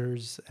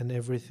treasures and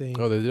everything?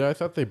 Oh, they did? I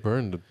thought they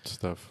burned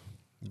stuff.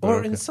 But Or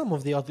okay. in some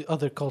of the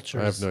other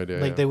cultures. I have no idea,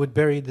 Like, yeah. they would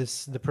bury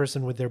the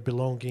person with their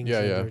belongings Yeah,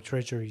 and yeah. their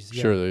treasuries.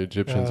 Yeah. Sure, the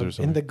Egyptians or In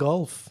something. the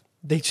Gulf,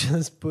 they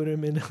just put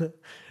him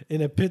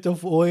in a pit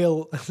of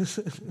oil.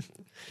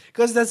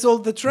 Because that's all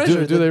the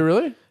treasure. Do they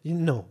really?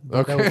 No.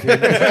 But Okay.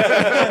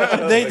 that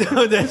would be, they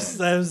do. That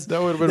sounds, That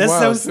would have been that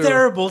wild, sounds too.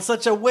 terrible.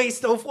 Such a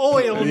waste of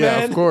oil, Yeah,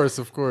 man. of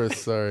course.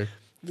 Sorry.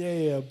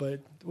 Yeah, but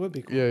would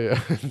be cool. Yeah.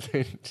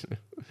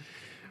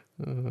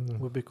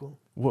 Would be cool.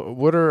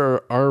 What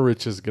are our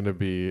riches gonna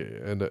be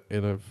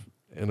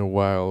in a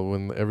while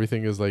when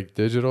everything is like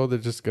digital? They're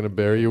just gonna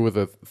bury you with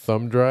a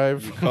thumb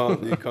drive.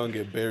 You can't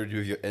get buried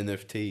with your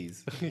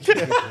NFTs.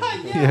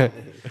 Yeah,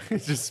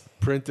 just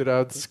printed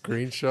out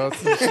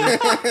screenshots and shit.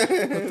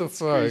 What the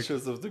fuck?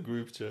 Screenshots of the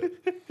group chat.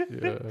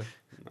 Yeah. Nah,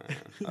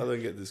 I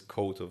don't get this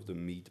coat of the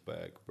meat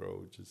bag,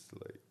 bro. Just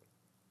like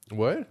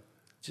What?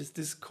 just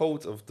this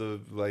coat of the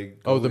like.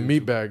 Oh, the going meat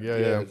to- bag.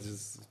 Yeah.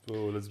 Just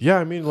bro, let's Yeah,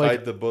 I mean, hide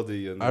like, the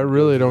body. And I then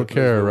really go to don't the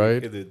place care, where we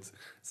right? hid it.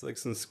 It's like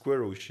some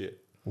squirrel shit.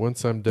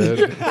 once I'm dead.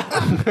 What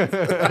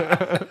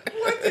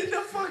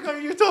the fuck are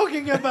you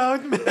talking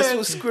about, man? That's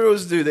what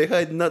squirrels do. They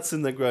hide nuts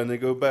in the ground. They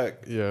go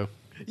back. Yeah.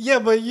 Yeah,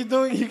 but you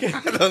don't. You can.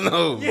 I don't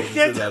know. You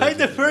can't hide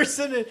the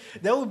person.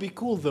 That would be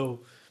cool though,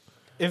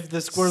 if the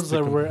squirrels Stick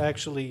 'em. were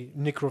actually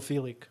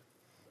necrophilic.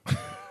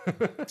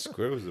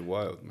 Squirrels are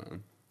wild,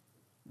 man.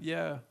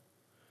 Yeah.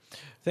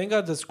 Thank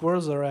God the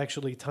squirrels are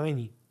actually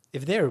tiny.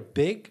 If they're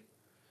big,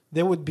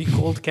 they would be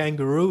called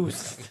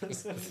kangaroos.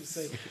 That's what I'm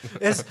saying.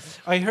 Yes,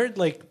 I heard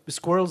like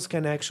squirrels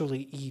can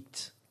actually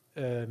eat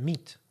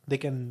meat. They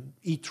can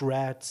eat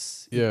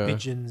rats, Yeah. eat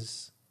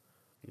pigeons,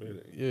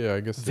 Yeah, I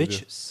guess. they do.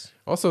 witches.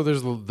 Also,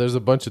 there's a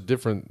bunch of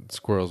different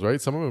squirrels,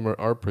 right? Some of them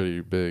are pretty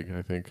big,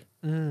 I think.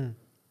 In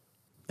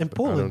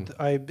Poland,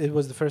 it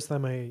was the first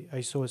time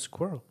I saw a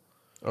squirrel.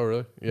 Oh,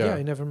 really? Yeah,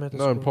 I never met a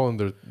No, squirrel. in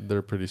Poland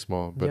they're pretty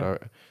small, but Yeah.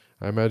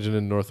 I imagine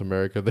in North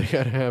America they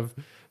gotta have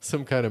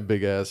some kind of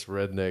big ass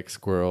redneck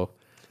squirrel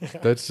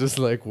that's just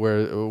like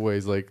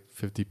weighs like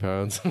 50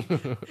 pounds.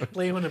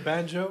 Play on a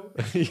banjo.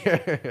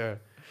 yeah.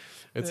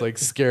 It's like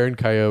scaring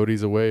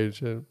coyotes away and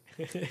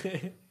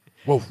shit.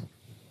 Whoa.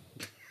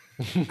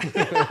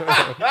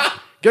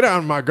 Get out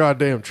of my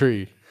goddamn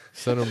tree,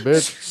 son of a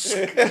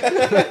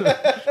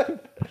bitch.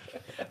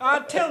 I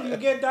tell you,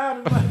 get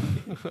down to my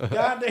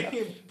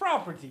goddamn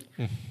property.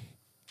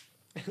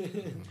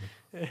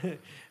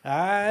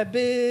 I've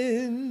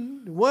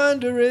been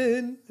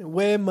wondering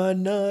where my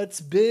nuts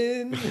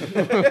been.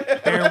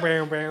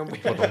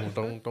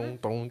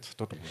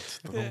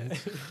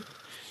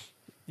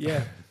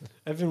 Yeah,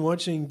 I've been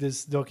watching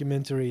this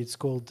documentary. It's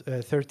called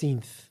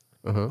 13th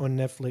Uh-huh. on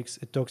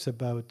Netflix. It talks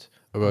about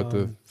About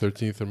the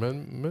 13th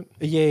Amendment?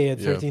 yeah, Yeah.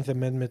 13th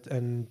Amendment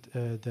and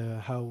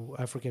how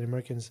African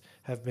Americans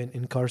have been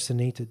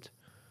incarcerated.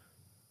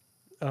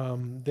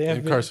 They have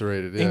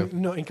Incarcerated,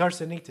 yeah.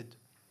 incarcerated.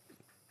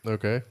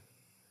 Okay.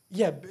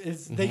 Yeah,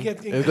 they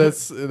get And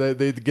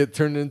they get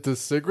turned into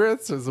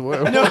cigarettes? Is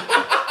what,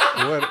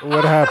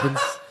 what happens?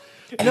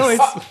 No,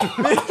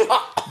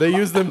 it's They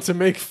use them to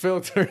make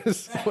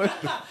filters.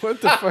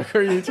 What the fuck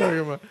are you talking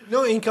about?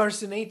 no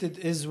incarcerated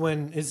is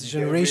when it's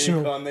You're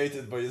generational.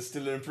 reincarnated, but you're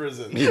still in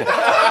prison.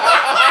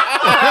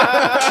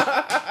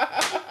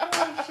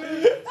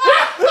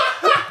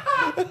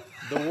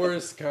 The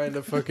worst kind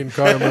of fucking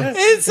karma.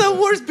 It's the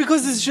worst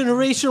because it's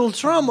generational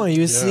trauma.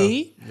 You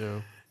see?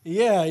 Yeah.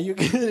 Yeah, you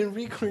get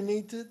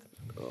reincarnated.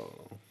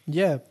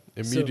 Yeah. So-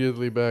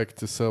 Immediately back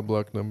to cell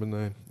block number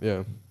 9.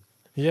 Yeah.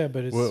 yeah,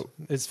 but Well-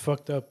 it's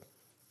fucked up.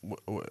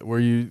 Were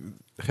you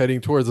heading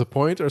towards a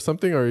point or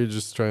something, or are you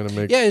just trying to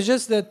make? Yeah, it's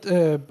just that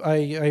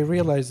I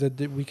realized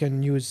that we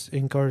can use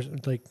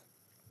like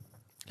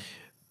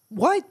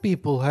white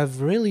people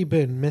have really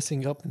been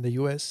messing up in the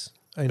U.S.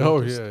 I Oh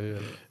noticed. yeah.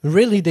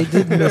 Really, they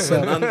did mess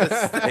up.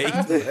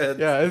 Understatement.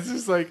 Yeah, it's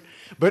just like,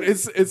 but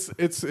it's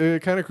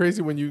kind of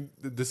crazy when you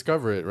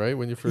discover it, right?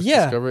 When you first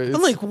Yeah, discover it,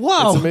 I'm like,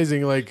 wow. it's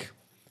amazing, like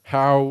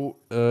how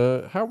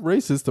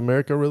racist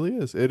America really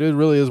is. It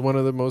really is one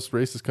of the most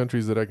racist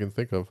countries that I can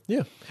think of.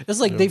 Yeah, it's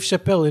like Dave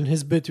Chappelle in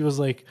his bit. He was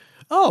like,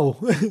 "Oh,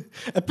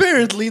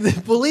 apparently the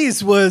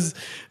police was,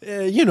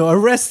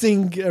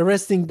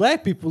 arresting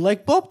black people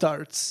like Pop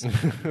Tarts."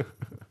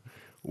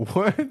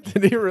 What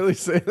did he really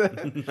say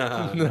that?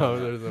 No,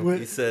 there's no.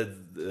 He said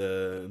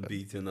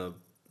beating up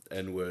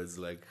N words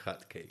like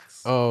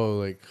hotcakes. Oh,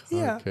 like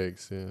Yeah.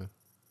 hotcakes, yeah.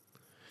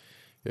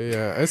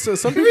 Yeah. And so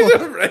some people.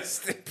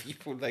 Arresting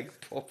people like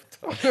Pop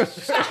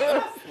Tarts.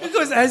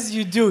 Because as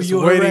you do,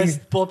 you waiting-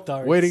 arrest Pop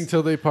Tarts. Waiting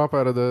till they pop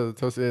out of the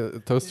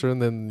toaster and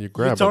then you you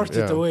grab them. tart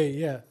it Yeah. away.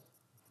 Yeah.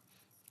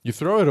 You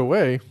throw it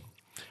away.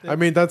 I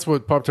mean, that's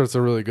what Pop Tarts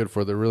are really good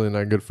for. They're really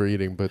not good for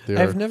eating, but they're.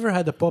 I've never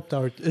had a Pop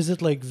Tart. Is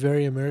it like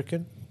very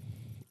American?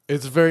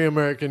 It's very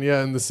American,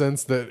 yeah, in the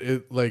sense that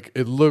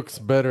it looks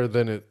better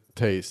than it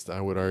tastes. I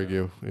would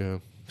argue, yeah.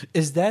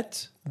 Is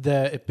that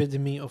the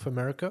epitome of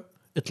America?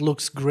 It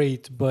looks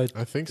great, but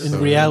I think in so.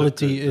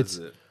 reality, Does it's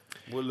it?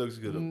 What looks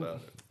good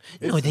about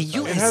it? no. The It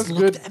U.S. has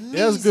looked good. amazing. It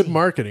has good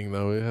marketing,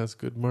 though. It has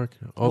good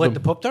marketing. All What the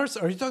Pop Tarts?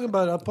 Are you talking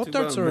about Pop Talk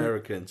Tarts about or?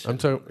 American? I'm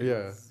talking-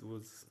 yeah.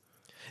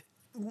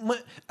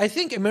 I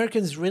think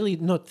Americans really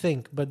not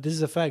think, but this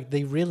is a fact.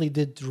 They really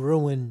did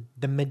ruin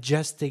the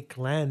majestic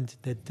land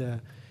that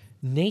the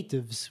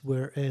natives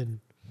were in.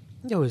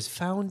 There was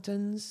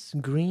fountains,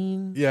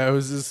 green. Yeah, it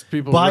was just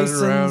people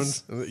Bisons. running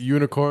around,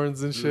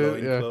 unicorns and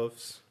shit. Yeah,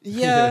 Loincloths,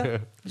 Yeah,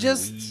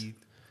 just weed.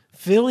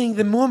 feeling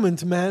the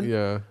moment, man.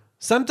 yeah,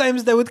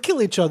 Sometimes they would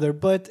kill each other,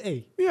 but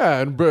hey, yeah,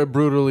 and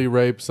brutally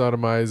rape,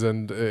 sodomize,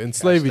 and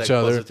enslave each Hashtag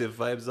other. Positive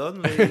vibes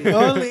only.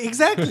 only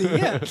exactly,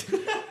 yeah.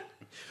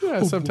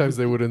 Yeah, sometimes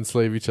they would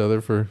enslave each other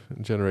for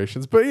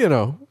generations, but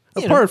You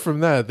apart from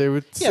that, they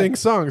would Yeah. sing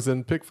songs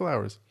and pick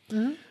flowers.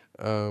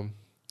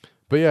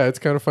 But yeah, it's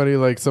kind of funny.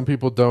 Like some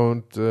people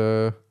don't,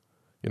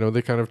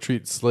 they kind of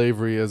treat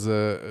slavery as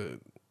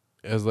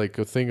like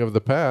a thing of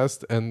the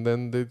past, and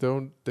then they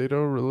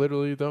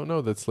literally don't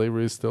know that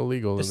slavery is still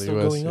legal It's in the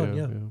still U.S. going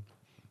on,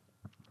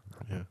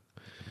 Yeah.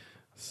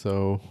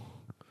 So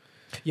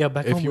Yeah,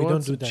 back if home you we want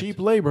don't do some that. cheap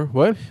labor,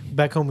 what?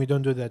 Back home we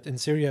don't do that. In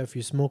Syria, if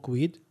you smoke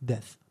weed,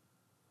 death.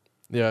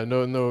 Yeah,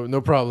 no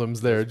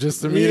problems there.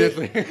 Just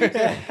immediately,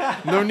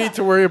 no need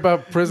to worry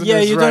about prisoners' Yeah,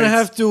 you don't rights.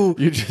 have to.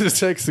 You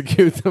just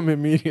execute them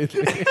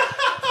immediately.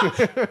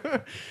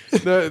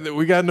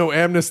 We got no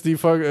Amnesty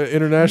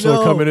International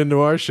No. coming into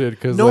our shit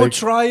because No like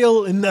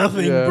trial,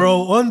 nothing, Yeah.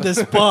 bro. On the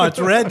spot,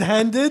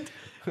 red-handed.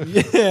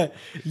 Yeah,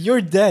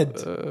 you're dead.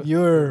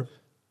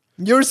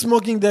 You're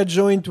smoking that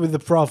joint with the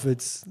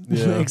prophets.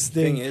 Yeah. Next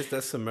Thing thing. is,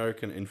 that's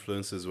American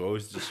influence as well.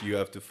 It's just you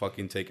have to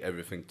fucking take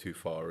everything too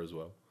far as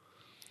well.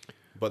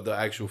 But the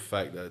actual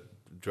fact that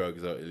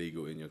drugs are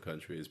illegal in your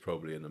country is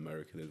probably an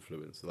American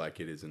influence, like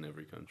it is in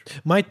every country.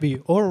 Might be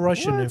or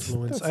Russian What?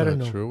 influence. That's I don't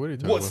not know. True. What are you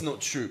talking What's about?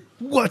 not true?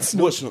 What's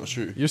not? What's not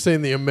true? You're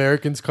saying the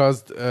Americans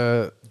caused?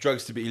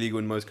 Drugs to be illegal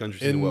in most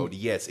countries in In- the world.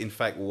 Yes, in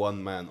fact,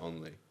 one man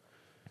only.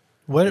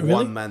 What really?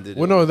 One man did it.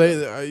 Well, no,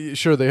 they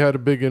sure they had a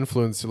big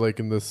influence, like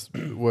in this the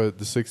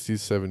 60s,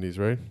 70s,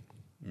 right?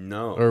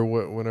 No. Or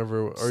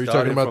whenever? Are you Started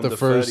talking about from the 30s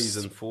first?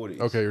 and 40s.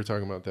 Okay, you're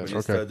talking about that. When they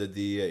Okay. started the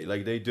DEA,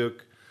 like they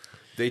took.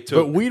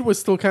 But weed was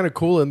still kind of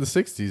cool in the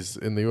 60s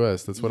in the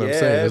US. That's what I'm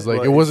saying. Yeah, It's like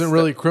but it wasn't it's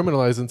really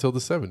criminalized until the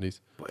 70s.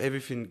 But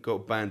everything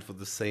got banned for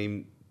the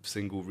same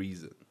single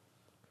reason.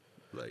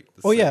 Like.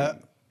 The Oh same yeah.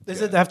 Is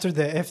guy. it after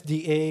the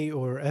FDA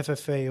or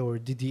FFA or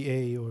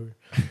DDA or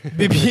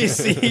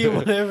BBC,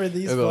 whatever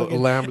these And the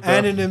fucking lambda.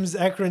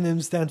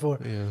 acronyms stand for?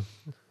 Yeah.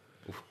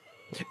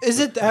 Is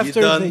it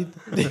after done?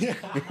 they?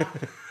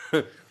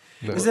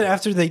 No. Is it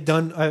after they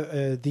done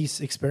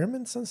these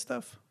experiments and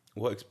stuff?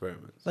 What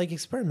experiments? Like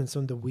experiments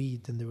on the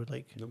weed, and they were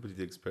like, Nobody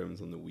did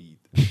experiments on the weed.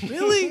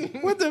 really?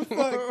 What the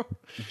fuck?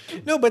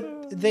 No,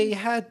 but they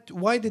had.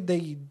 Why did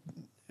they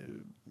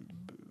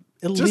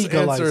Just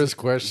illegalize answer his it?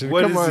 question.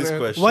 What Come is on, this man.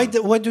 question?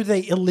 Why do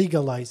they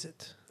illegalize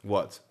it?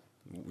 What?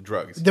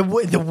 Drugs. The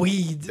weed.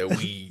 The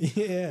weed.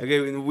 Yeah.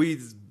 Okay, and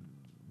weed's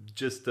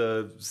just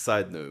a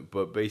side note,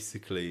 but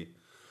basically,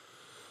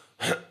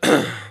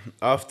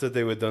 after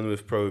they were done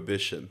with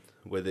prohibition,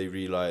 where they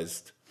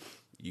realized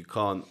you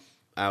can't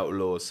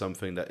outlaw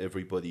something that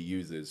everybody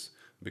uses,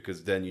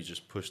 because then you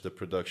just push the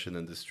production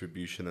and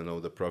distribution and all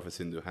the profits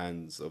into the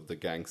hands of the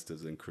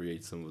gangsters and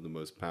create some of the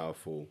most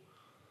powerful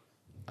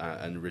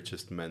and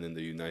richest men in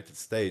the United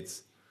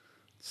States.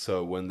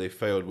 So when they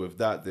failed with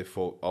that, they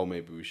thought, oh,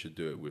 maybe we should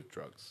do it with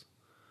drugs.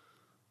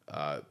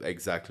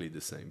 Exactly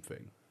the same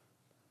thing.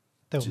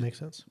 That would make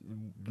sense.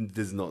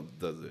 Does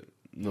it?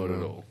 Not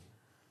at all.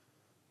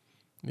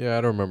 Yeah,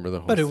 I don't remember the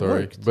whole But it story.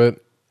 worked.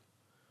 But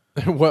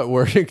what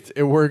worked?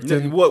 It worked No,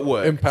 in what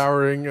worked?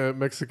 empowering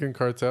Mexican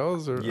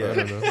cartels, or Yeah. I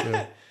don't know.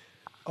 Yeah.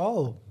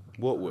 Oh,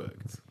 What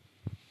worked?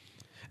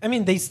 I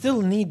mean, they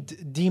still need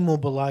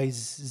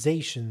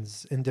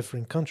demobilizations in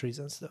different countries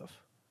and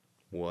stuff.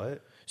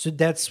 What? So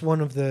that's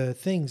one of the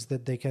things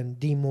that they can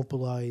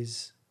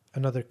demobilize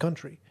another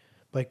country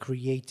by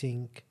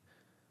creating,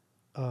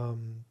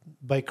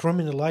 by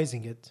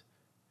criminalizing it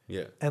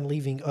Yeah. and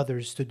leaving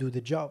others to do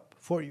the job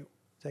for you,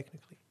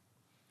 technically.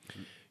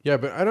 Yeah,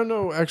 but I don't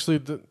know.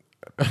 Actually,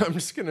 I'm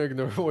just gonna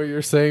ignore what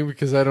you're saying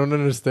because I don't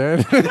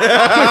understand.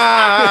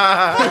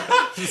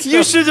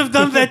 You should have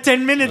done that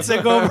 10 minutes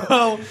ago,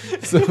 bro.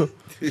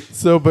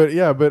 But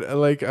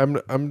like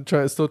I'm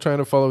still trying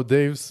to follow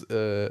Dave's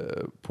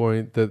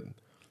point that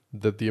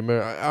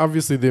the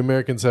obviously the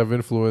Americans have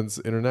influence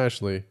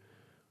internationally,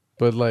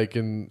 but like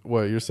in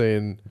what you're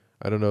saying,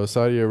 I don't know,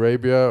 Saudi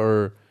Arabia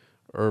or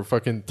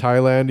fucking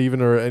Thailand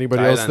even, or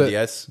anybody else Thailand,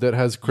 yes. that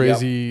has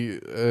crazy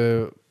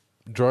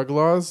drug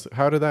laws.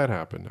 How did that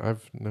happen?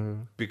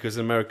 Because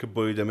America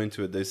bullied them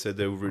into it. They said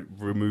they would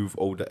remove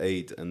all the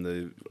aid, and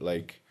they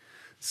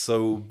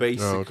so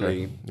basically. Oh,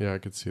 okay. Yeah, I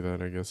could see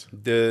that, I guess.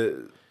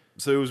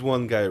 So it was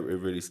one guy it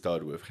really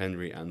started with,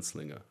 Henry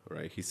Anslinger,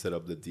 right? He set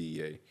up the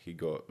DEA. He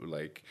got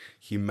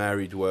he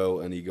married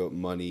well, and he got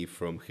money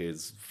from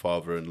his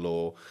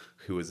father-in-law,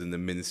 who was in the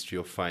Ministry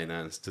of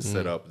Finance, to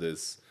set up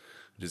this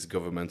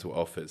governmental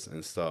office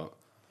and start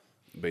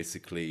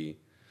basically.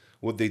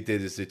 What they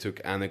did is they took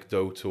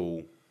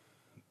anecdotal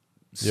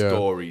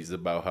stories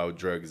about how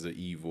drugs are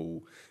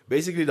evil.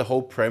 Basically, the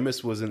whole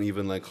premise wasn't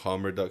even like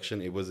harm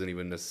reduction. It wasn't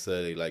even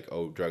necessarily like,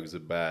 oh, drugs are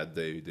bad.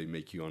 They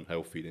make you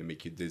unhealthy. They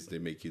make you this. They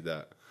make you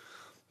that.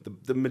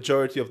 The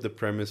majority of the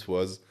premise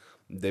was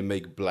they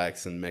make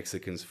blacks and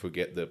Mexicans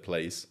forget their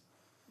place.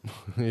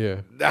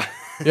 Yeah. That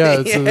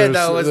was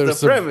the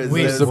premise.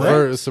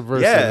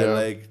 Subversive. Yeah,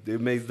 like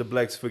it makes the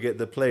blacks forget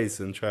the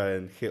place and try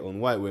and hit on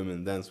white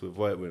women, dance with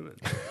white women.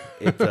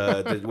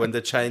 When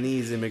the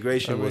Chinese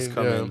immigration was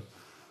coming,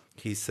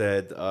 he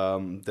said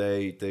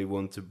they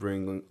want to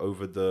bring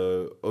over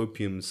the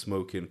opium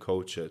smoking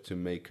culture to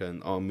make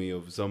an army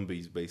of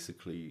zombies,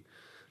 basically,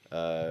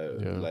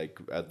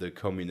 like at the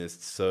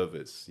communist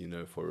service,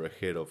 for a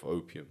hit of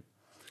opium.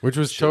 Which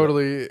was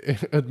totally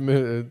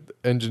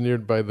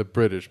engineered by the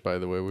British, by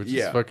the way, which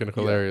is fucking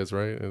hilarious,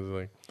 right? It's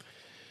like,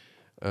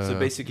 so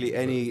basically,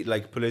 any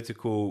like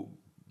political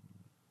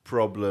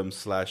problem /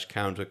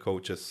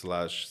 counterculture /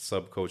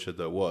 subculture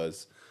there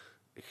was,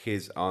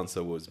 his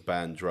answer was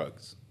ban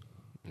drugs.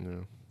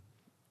 Yeah.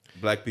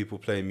 Black people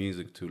playing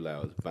music too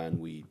loud, ban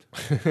weed.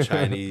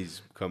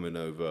 Chinese coming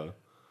over,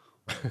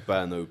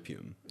 ban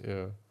opium.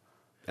 Yeah.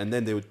 And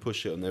then they would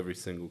push it on every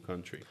single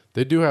country.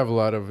 They do have a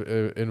lot of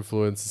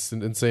influence. It's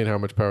insane how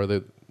much power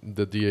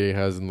the DA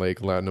has in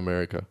like Latin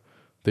America.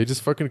 They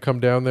just fucking come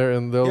down there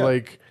and they'll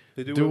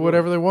They do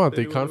whatever they want.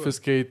 They do whatever.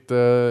 confiscate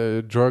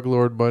drug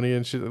lord money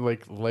and shit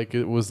like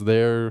it was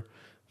their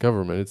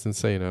government. It's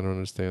insane. I don't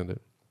understand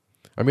it.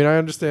 I mean, I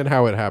understand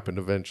how it happened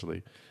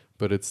eventually,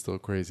 but it's still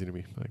crazy to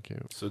me. I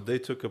can't. So they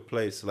took a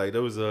place, like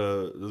there was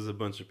a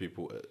bunch of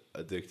people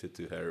addicted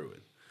to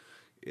heroin.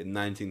 In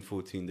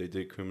 1914, they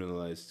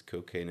decriminalized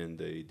cocaine and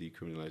they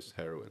decriminalized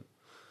heroin.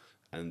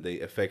 And they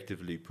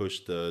effectively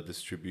pushed the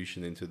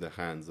distribution into the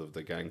hands of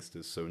the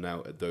gangsters. So now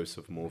a dose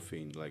of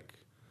morphine, like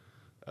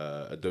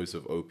a dose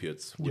of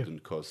opiates,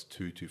 wouldn't cost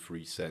 2 to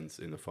 3 cents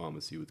in a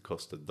pharmacy. It would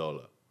cost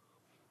 $1.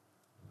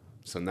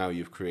 So now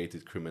you've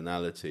created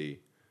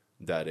criminality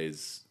that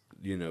is,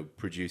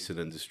 producing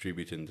and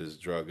distributing this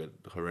drug at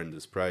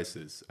horrendous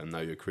prices. And now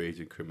you're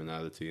creating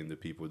criminality in the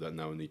people that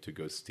now need to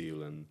go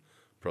steal and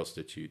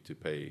prostitute to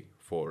pay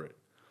for it.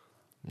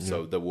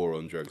 So the war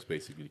on drugs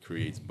basically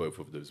creates both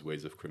of those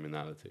ways of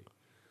criminality.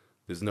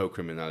 There's no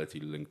criminality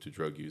linked to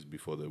drug use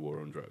before the war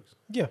on drugs.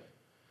 Yeah.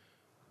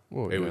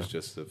 Whoa, It was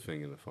just a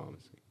thing in the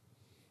pharmacy.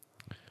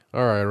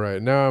 All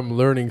right. Now I'm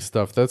learning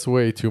stuff. That's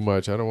way too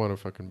much. I don't want to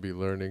fucking be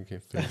learning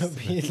things.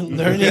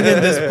 Learning in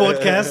this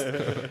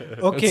podcast.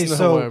 Okay, That's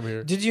not why I'm so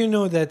here. did you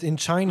know that in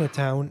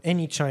Chinatown,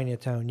 any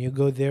Chinatown, you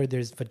go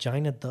there's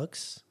vagina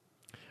ducks?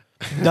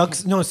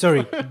 Ducks? No,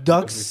 sorry.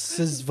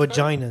 Ducks'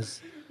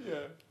 vaginas.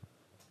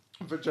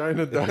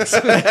 Vagina ducks.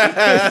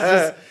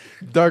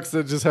 Ducks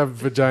that just have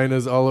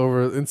vaginas all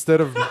over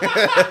instead of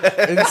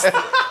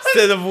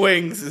Instead of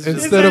wings.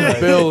 instead of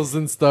bills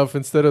and stuff.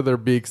 Instead of their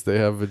beaks, they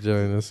have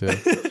vaginas.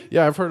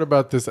 Yeah, I've heard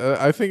about this.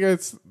 I think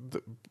it's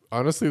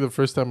honestly the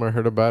first time I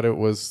heard about it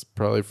was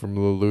probably from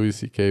the Louis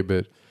C.K.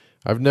 bit.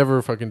 I've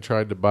never fucking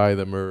tried to buy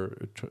them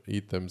or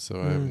eat them,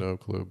 so I have no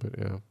clue. But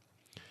yeah,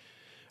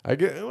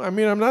 I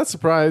mean, I'm not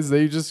surprised.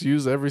 They just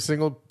use every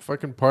single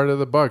fucking part of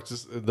the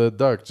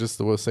duck, just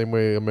the same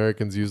way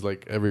Americans use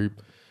like every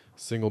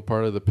single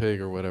part of the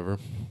pig or whatever.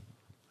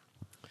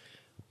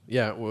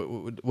 Yeah.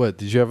 What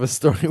did you have a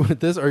story with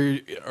this, or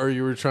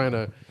you were trying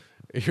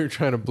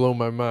to blow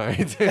my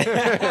mind?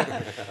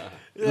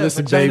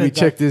 Listen, vagina baby,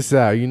 check this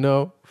out. You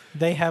know,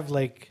 They have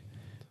like,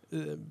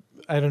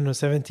 I don't know,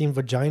 17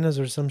 vaginas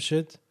or some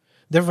shit.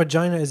 Their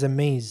vagina is a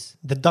maze.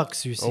 The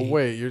ducks you see. oh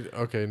wait, you're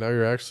okay. Now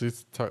you're actually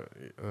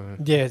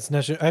Yeah, it's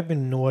National. I've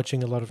been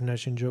watching a lot of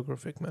National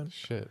Geographic, man.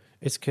 shit.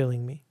 It's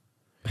killing me.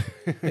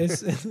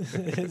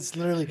 It's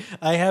literally.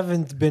 I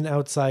haven't been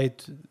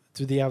outside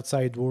to the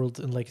outside world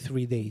in like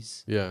 3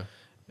 days. Yeah.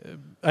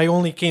 I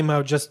only came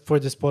out just for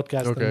this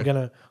podcast. Okay. I'm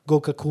gonna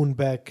go cocoon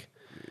back.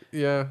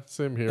 Yeah,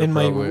 same here. In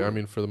my Probably. w- I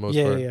mean, for the most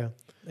Yeah, part, yeah,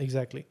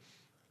 exactly.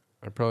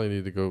 I probably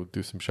need to go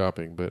do some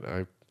shopping. But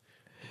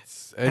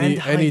it's And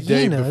any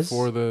day hyenas-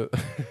 before the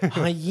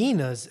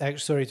Hyenas.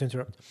 Sorry to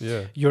interrupt.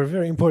 yeah. You're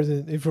very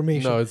important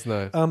information. No, it's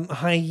not.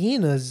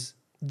 Hyenas.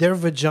 Their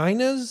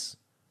vaginas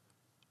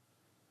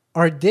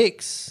are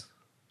dicks.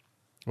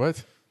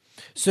 What?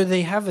 So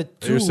they have a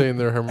tube. You're saying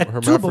they're a tube of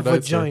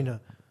hermaphrodites? or-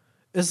 vagina.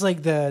 It's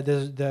like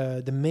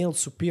the male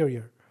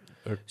superior.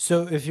 Okay.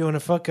 So if you want to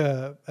fuck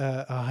a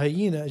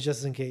hyena,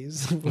 just in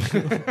case,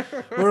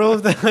 for all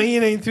of the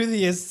hyena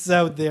enthusiasts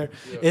out there,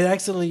 it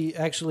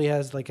actually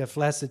has like a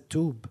flaccid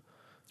tube.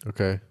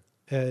 Okay.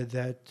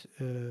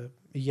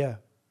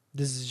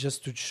 This is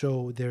just to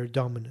show their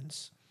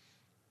dominance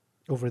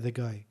over the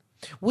guy.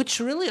 Which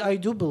really, I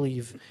do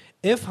believe,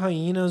 if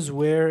hyenas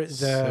were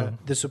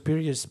the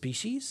superior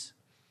species,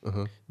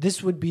 Uh-huh.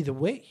 this would be the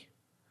way.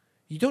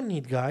 You don't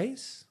need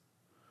guys.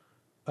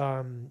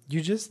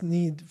 You just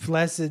need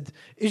flaccid.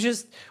 It's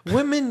just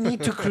women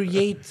need to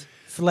create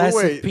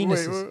flaccid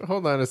penises. Wait,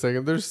 hold on a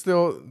second.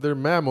 They're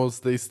mammals.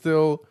 They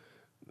still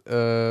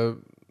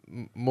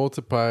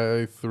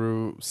multiply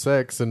through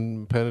sex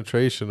and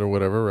penetration or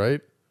whatever,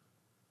 right?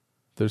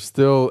 There's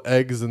still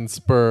eggs and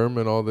sperm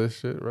and all this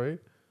shit, right?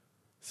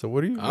 So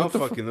what are you? I don't what the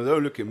fu- fucking know.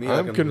 Don't look at me.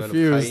 I'm like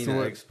confused. I'm a hyena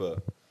What- expert.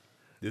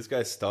 This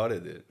guy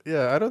started it.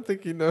 Yeah, I don't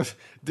think he knows.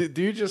 Do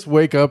you just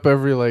wake up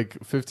every like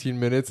 15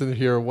 minutes and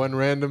hear one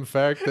random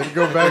fact, then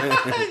go back,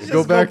 Just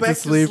go back to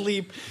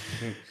sleep?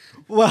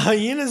 Well,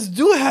 hyenas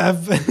do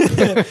have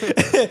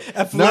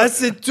a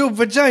flaccid tube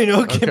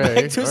vagina. Okay,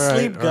 back to all right,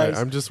 sleep, all right. guys.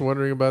 I'm just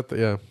wondering about the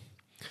yeah.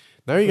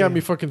 Now you got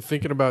me fucking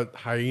thinking about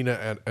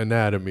hyena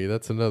anatomy.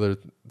 That's another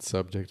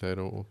subject I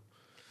don't.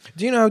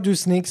 Do you know how do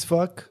snakes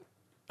fuck?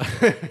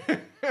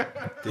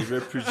 They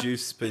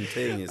reproduce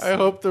spontaneously. I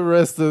hope the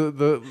rest of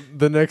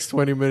the next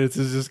 20 minutes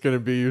is just gonna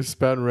be you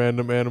spouting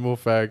random animal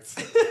facts.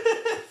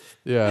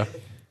 Yeah.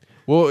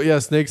 Well, yeah,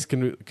 snakes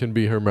can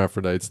be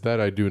hermaphrodites. That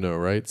I do know,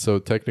 right? So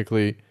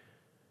technically,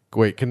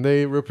 wait, can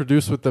they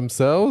reproduce with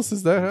themselves?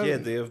 Is that how? Yeah,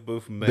 they have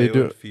both male They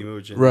do- and female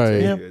genitalia.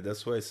 right. Yeah.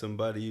 That's why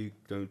somebody you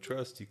don't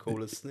trust, you call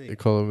a They snake.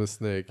 call them a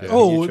snake. Yeah.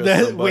 Oh, You trust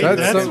that- somebody wait,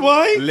 that's can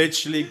why?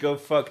 Literally go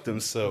fuck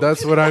themselves.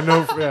 That's what I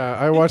know. Yeah,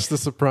 I watched The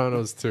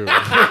Sopranos too.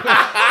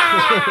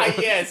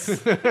 yes.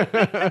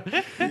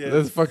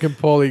 That's fucking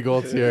Paulie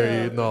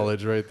Gaultier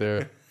knowledge right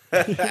there.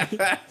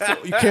 So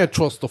you can't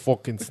trust the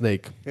fucking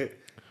snake.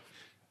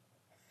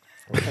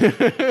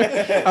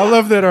 I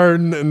love that our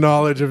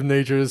knowledge of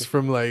nature is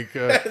from like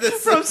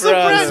From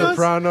Sopranos.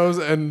 Sopranos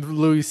and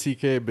Louis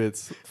C.K.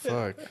 bits.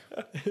 Fuck.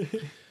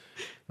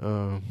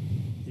 Yeah.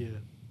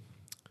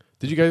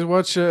 Did you guys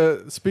watch?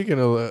 Speaking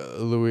of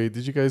Louis,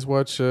 did you guys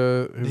watch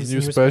his new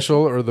new special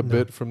or the No.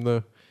 bit from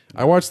the?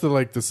 I watched the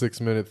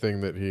 6-minute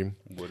thing that he.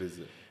 What is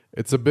it?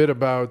 It's a bit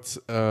about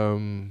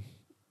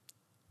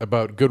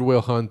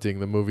Goodwill Hunting,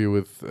 the movie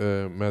with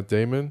Matt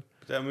Damon.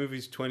 That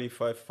movie's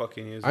 25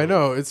 fucking years I old.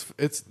 know it's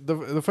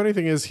the funny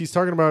thing is he's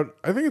talking about.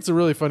 I think it's a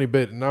really funny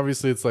bit, and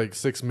obviously it's like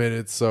 6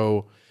 minutes,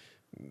 so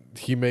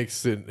he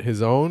makes it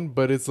his own.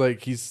 But it's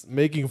like he's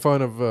making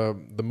fun of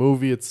the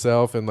movie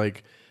itself and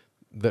like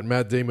that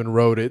Matt Damon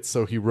wrote it,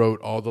 so he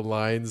wrote all the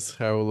lines,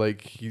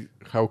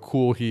 how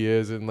cool he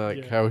is, and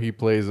like how he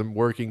plays a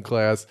working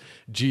class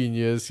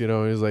genius. You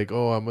know, he's like,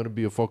 oh, I'm gonna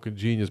be a fucking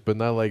genius, but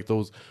not like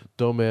those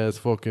dumbass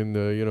fucking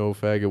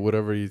faggot,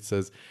 whatever he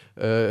says.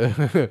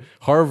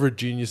 Harvard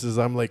geniuses.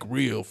 I'm like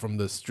real from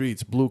the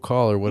streets, blue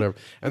collar, whatever.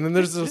 And then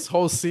there's this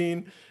whole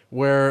scene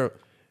where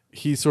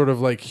he sort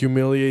of like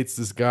humiliates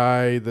this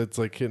guy that's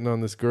like hitting on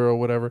this girl,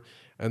 whatever,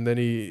 and then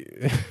he.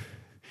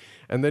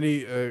 And then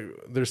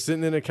they're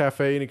sitting in a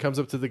cafe, and he comes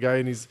up to the guy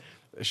and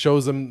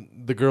shows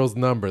him the girl's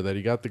number, that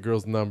he got the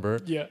girl's number.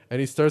 Yeah. And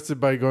he starts it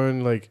by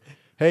going like,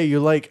 "Hey, you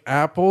like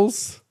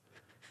apples?"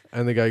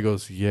 And the guy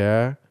goes,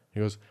 "Yeah." He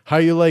goes, "How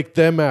you like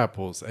them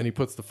apples?" And he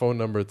puts the phone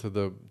number to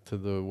the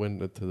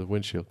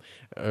windshield,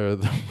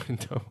 the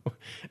window.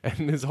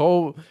 And his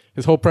whole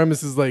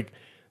premise is like,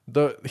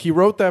 he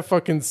wrote that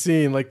fucking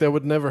scene like that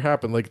would never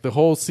happen. Like the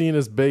whole scene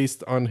is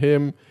based on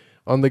him.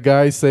 On the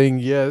guy saying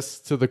yes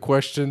to the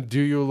question, "Do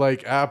you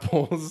like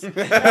apples?"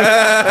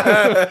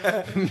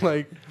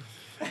 Like,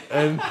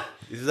 and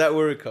Is that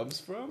where it comes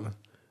from?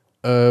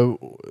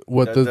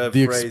 what The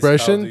the phrase,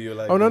 expression? "How do you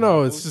like Oh no, the no,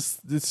 apples?"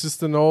 it's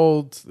just an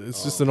old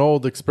just an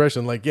old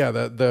expression. Like yeah,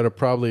 that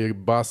probably a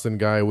Boston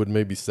guy would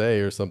maybe say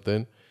or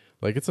something.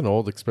 Like it's an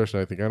old expression.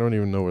 I think I don't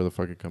even know where the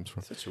fuck it comes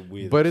from. Such a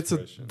weird But it's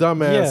a expression.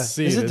 dumbass Yeah.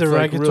 scene. Is it it's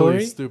like really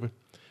derogatory? stupid.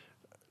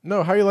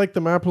 No, how you like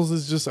them apples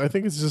is just. I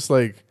think it's just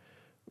like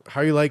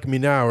how you like me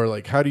now, or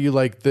like how do you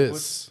like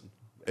this?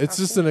 It's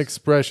just an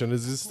expression.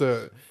 It's just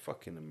a.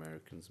 Fucking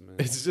Americans, man.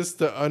 It's just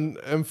to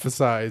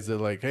emphasize it.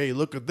 Like, hey,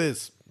 look at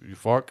this. You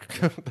fuck.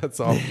 That's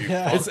all.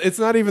 It's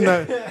not even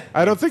that.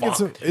 I don't think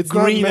it's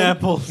Green not meant,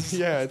 apples.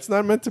 Yeah, it's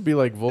not meant to be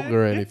like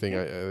vulgar or anything.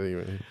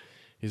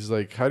 He's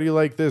like, how do you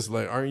like this?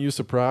 Like, aren't you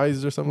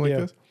surprised or something Yeah.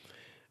 like this?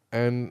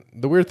 And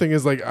the weird thing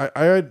is, like,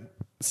 I had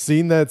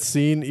seen that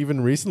scene even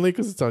recently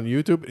because it's on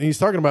YouTube, and he's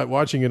talking about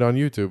watching it on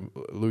YouTube.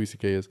 Louis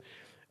C.K. is,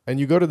 and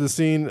you go to the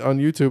scene on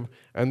YouTube,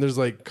 and there's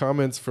like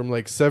comments from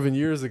like 7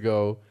 years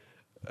ago,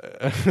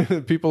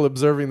 people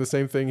observing the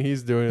same thing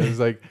he's doing. And it's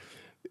like.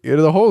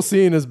 The whole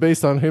scene is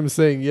based on him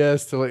saying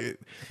yes to like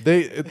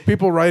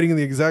people writing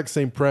the exact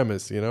same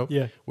premise, you know,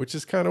 Yeah. which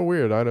is kind of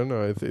weird. I don't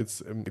know.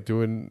 It's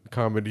doing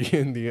comedy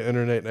in the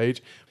internet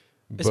age,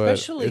 but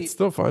Especially- it's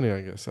still funny,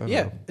 I guess. I don't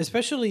Yeah, know.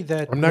 especially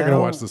that I'm not gonna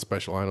now- watch the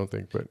special. I don't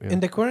think, but yeah. In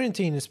the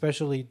quarantine,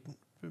 especially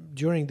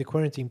during the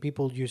quarantine,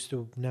 people used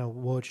to now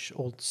watch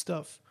old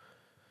stuff.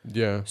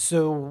 yeah,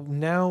 So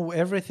now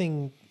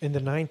everything in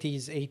the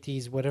 90s,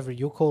 80s, whatever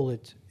you call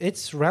it,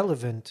 it's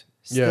relevant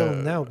still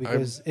Yeah, now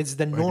because it's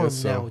the guess norm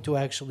so. now to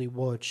actually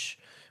watch.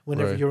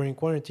 Whenever Right. you're in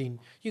quarantine,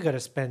 you gotta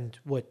spend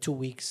 2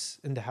 weeks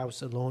in the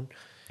house alone.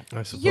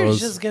 I suppose. You're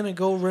just gonna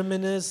go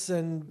reminisce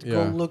and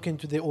go Yeah. look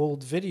into the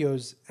old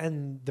videos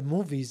and the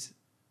movies,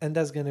 and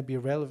that's gonna be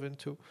relevant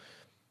too.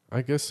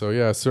 I guess so.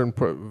 Yeah, a certain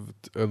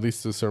at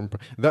least a certain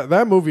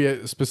that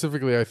movie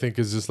specifically, I think,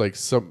 is just like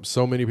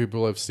so many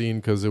people have seen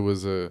because it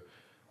was a,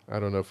 I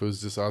don't know if it was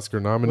just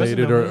Oscar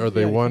nominated or nominated?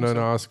 they Yeah, I won think an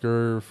so.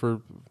 Oscar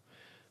for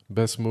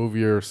best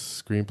movie or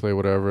screenplay,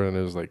 whatever, and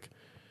it was like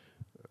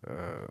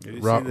Have you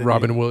seen the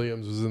Robin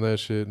Williams was in that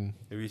shit. And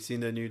Have you seen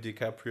the new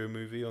DiCaprio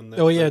movie on Netflix?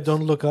 Oh yeah,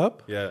 Don't Look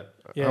Up. Yeah.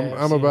 Yeah, I've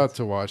I'm seen about it.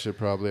 to watch it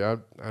probably. I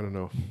don't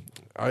know.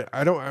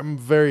 I don't. I'm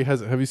very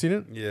hesitant. Have you seen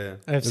it? Yeah.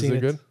 I've Is seen it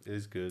it. good? It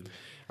is good.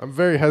 I'm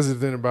very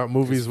hesitant about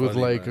movies with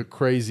funny, like man. a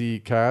crazy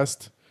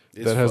cast.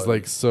 It's that has funny.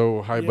 like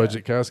so high Yeah.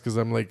 budget cast because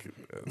I'm like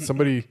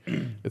somebody.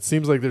 It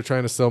seems like they're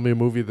trying to sell me a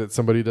movie that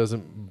somebody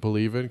doesn't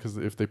believe in because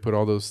if they put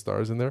all those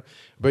stars in there,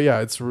 but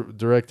yeah, it's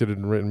directed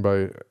and written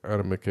by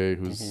Adam McKay,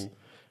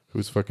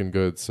 who's fucking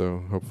good.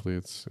 So hopefully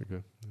it's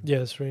good. Yeah,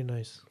 it's really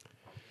nice.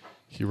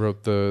 He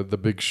wrote the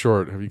Big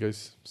Short. Have you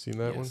guys seen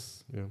that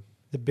Yes. one? Yeah,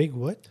 The big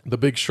what? The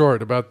Big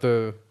Short about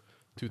the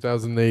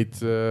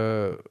 2008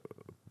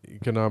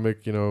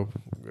 economic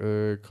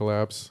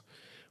collapse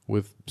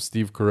with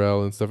Steve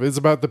Carell and stuff. It's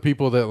about the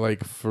people that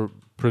like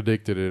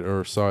predicted it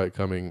or saw it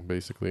coming,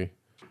 basically.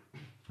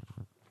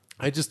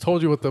 I just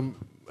told you what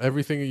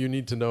everything you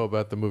need to know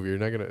about the movie. You're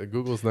not gonna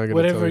Google's not gonna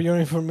Whatever tell you. your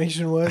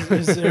information was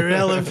is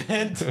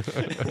irrelevant.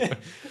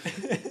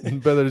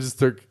 Better just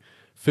took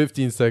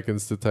 15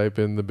 seconds to type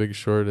in The Big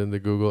Short into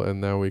Google, and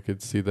now we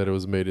could see that it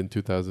was made in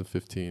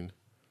 2015.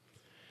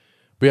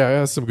 But yeah, it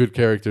has some good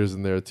characters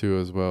in there too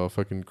as well.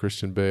 Fucking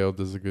Christian Bale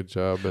does a good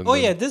job. And Oh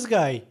then yeah, this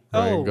guy.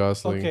 Ryan Oh,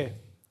 Gosling. okay.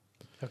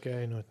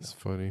 Okay, I know it now. It's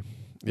funny.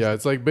 Yeah,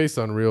 it's like based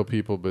on real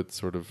people, but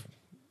sort of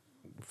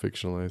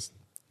fictionalized.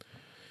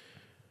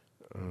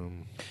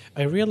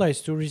 I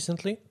realized too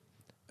recently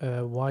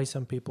why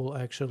some people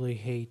actually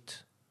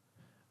hate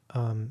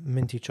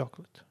minty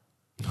chocolate.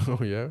 Oh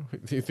yeah,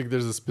 do you think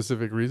there's a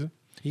specific reason?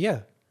 Yeah,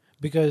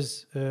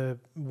 because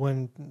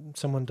when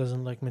someone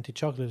doesn't like minty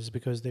chocolate, it's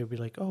because they'll be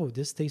like, "Oh,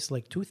 this tastes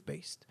like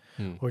toothpaste,"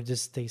 or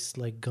 "This tastes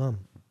like gum."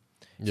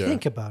 Yeah.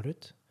 Think about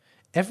it.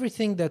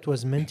 Everything that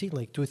was minty,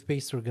 like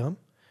toothpaste or gum,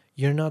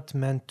 you're not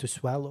meant to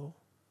swallow.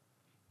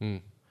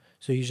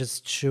 So you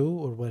just chew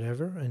or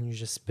whatever, and you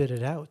just spit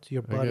it out.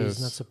 Your I body is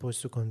not guess.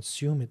 supposed to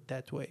consume it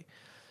that way.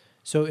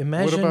 So What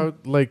imagine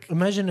about like?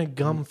 imagine a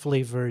gum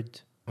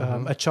flavored,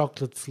 a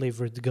chocolate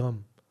flavored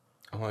gum.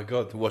 Oh my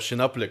god, washing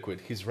up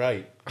liquid. He's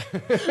right.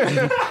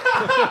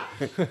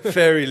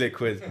 Fairy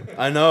liquid.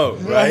 I know,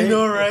 right? I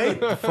know,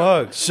 right?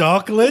 Fuck.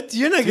 Chocolate?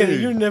 You're not gonna.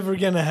 Dude. You're never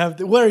gonna have.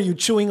 What are you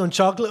chewing on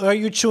chocolate? Or are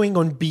you chewing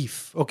on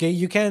beef? Okay,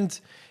 you can't.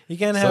 You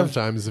can't have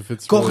Sometimes if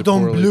it's really cordon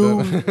poorly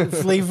bleu done.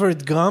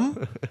 flavored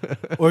gum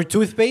or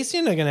toothpaste.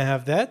 You're not gonna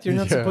have that. You're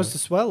not Yeah. supposed to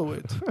swallow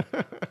it.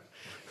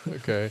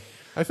 Okay,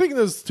 I think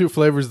those two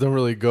flavors don't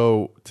really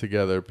go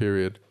together.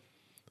 Period.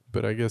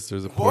 But I guess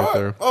there's a point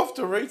there.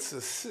 After rates are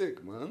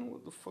sick, man.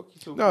 What the fuck you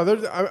talking No,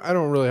 I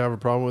don't really have a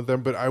problem with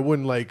them, but I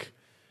wouldn't like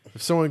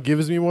if someone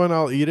gives me one,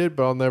 I'll eat it,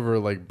 but I'll never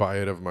like buy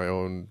it of my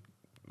own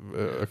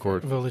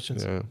accord.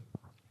 Volitions. Yeah.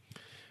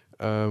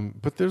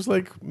 But there's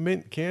like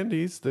mint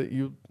candies that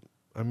you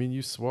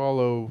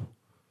swallow.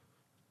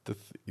 You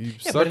Yeah,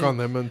 suck but on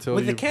them until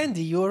With you. the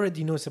candy, you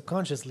already know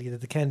subconsciously that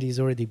the candy is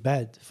already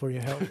bad for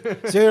your health.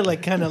 So you're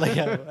like kind of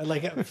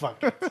like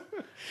fuck.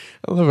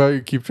 I love how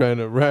you keep trying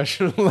to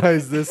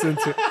rationalize this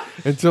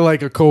into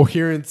a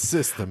coherent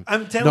system.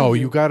 I'm telling No,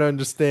 you. you gotta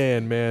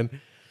understand, man.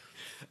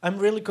 I'm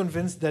really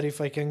convinced that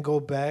if I can go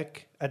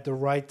back at the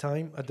right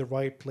time, at the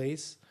right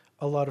place,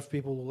 a lot of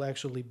people will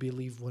actually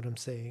believe what I'm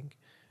saying.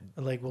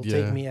 Like, will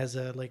take Yeah. me as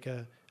a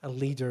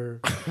leader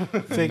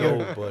figure.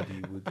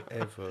 Nobody would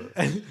ever.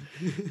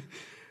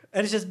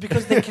 And it's just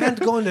because they can't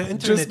go on the internet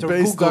Just or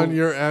based Google. on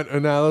your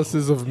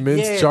analysis of mint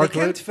They can't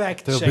chocolate,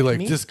 fact they'll check be like,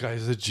 me. "This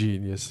guy's a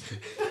genius.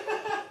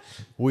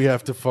 We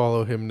have to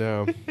follow him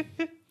now."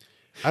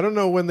 I don't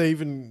know when they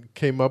even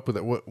came up with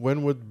it.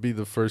 When would be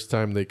the first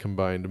time they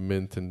combined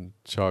mint and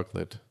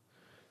chocolate?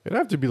 It'd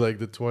have to be like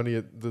the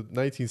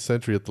 19th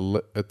century at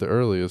the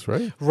earliest,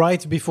 right?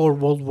 Right before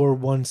World War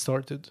One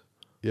started.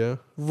 Yeah.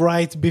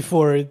 Right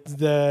before it,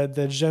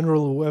 the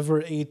general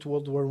whoever ate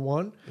World War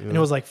One, and it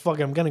was like, "Fuck,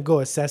 I'm gonna go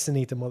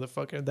assassinate a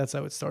motherfucker." That's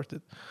how it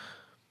started.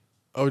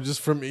 Oh, just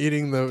from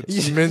eating the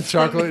Yeah, mint from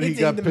chocolate, he eating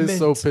got the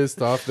so mint.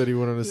 pissed off that he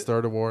wanted to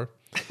start a war.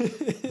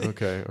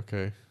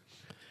 Okay.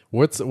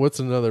 What's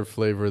another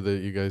flavor that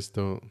you guys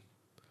don't?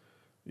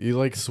 You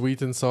like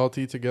sweet and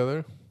salty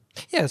together?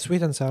 Yeah,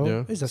 sweet and sour.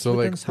 Yeah. Is that So, sweet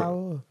like, and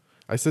sour?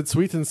 I said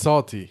sweet and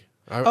salty.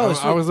 I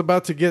sweet. was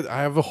about to get.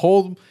 I have a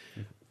whole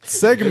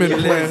segment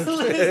planned.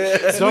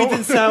 Sweet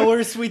and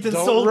sour, sweet and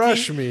Don't salty.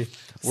 rush me.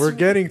 We're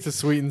getting to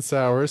sweet and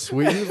sour.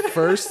 Sweet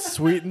first,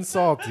 sweet and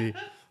salty.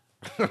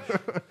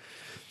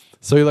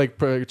 So you like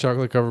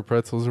chocolate covered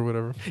pretzels or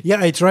whatever? Yeah,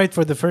 I tried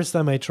for the first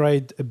time. I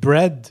tried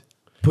bread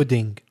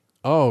pudding.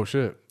 Oh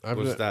shit!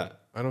 What's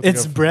that? I don't. Think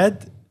It's I've-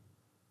 bread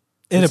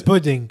in a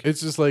pudding. It's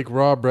just like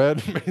raw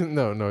bread.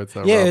 no, it's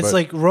not. Yeah, raw, it's but-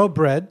 like raw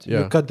bread. Yeah.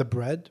 You cut the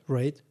bread,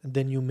 right? And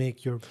then you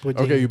make your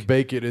pudding. okay. You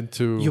bake it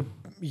into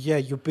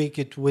you bake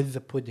it with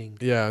the pudding.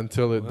 yeah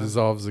until it Wow.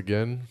 dissolves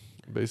again,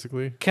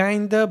 basically.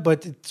 Kinda,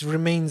 but it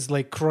remains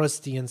like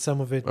crusty and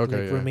some of it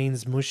Okay, yeah.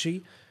 remains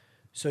mushy.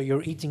 So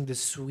you're eating the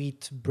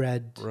sweet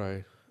bread.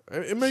 Right.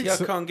 It See, makes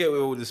I can't get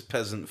with all this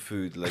peasant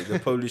food, like the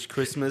Polish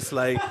Christmas.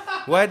 Like,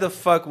 why the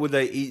fuck would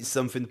I eat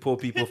something poor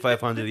people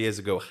 500 years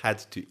ago had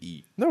to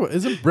eat? no.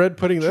 Isn't bread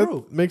pudding?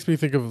 True. That makes me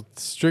think of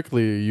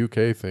strictly a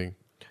UK thing.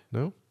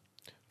 No.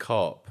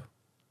 Carp.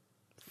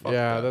 Fuck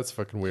yeah, that. that's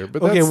fucking weird.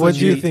 But Okay, that's what the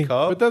do you new- eat think?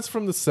 carp? But that's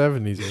from the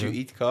 70s. Did you you know?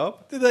 eat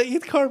carp? Did I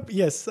eat carb?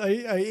 Yes, I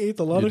ate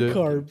a lot You of did?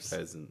 carbs.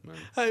 Peasant, man.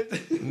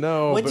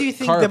 No. What but do you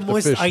think carp, the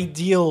most fish.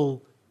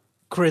 ideal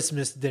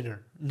Christmas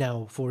dinner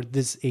now for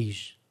this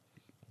age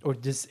or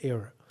this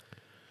era?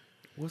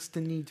 What's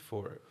the need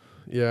for it?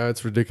 Yeah,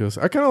 it's ridiculous.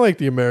 I kind of like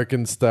the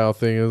American style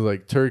thing. It's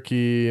like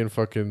turkey and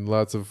fucking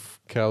lots of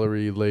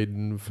calorie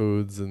laden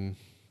foods, and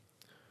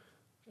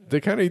they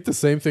kind of eat the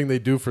same thing they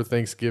do for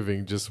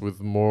Thanksgiving, just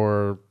with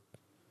more.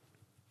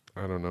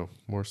 I don't know,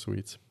 more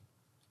sweets.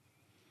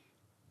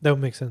 That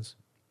would make sense.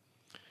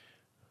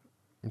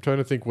 I'm trying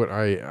to think what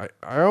I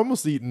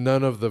almost eat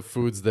none of the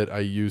foods that I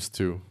used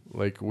to.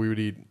 Like we would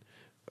eat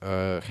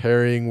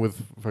herring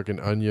with fucking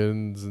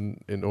onions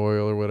and in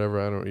oil or whatever.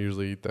 I don't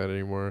usually eat that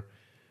anymore.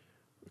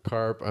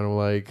 Carp, I don't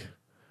like.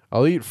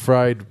 I'll eat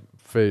fried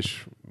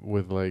fish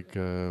with like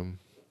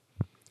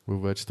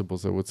with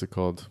vegetables. What's it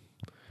called?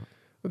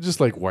 Just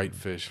like white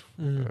fish.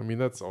 Mm. I mean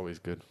that's always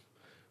good.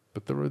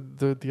 But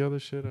the other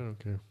shit, I don't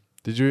care.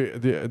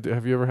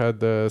 Have you ever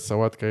had the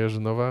sałatka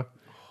jarzynowa?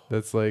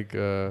 That's like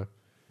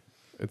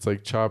it's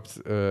like chopped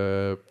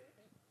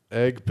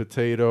egg,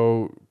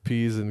 potato,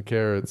 peas, and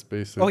carrots,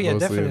 basically. Oh, yeah,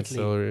 mostly, and definitely.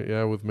 celery.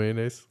 Yeah, with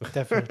mayonnaise.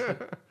 Definitely.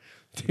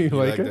 Do you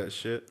like it? that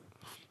shit?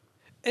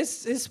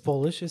 It's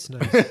Polish. It's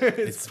nice.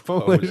 It's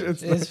Polish.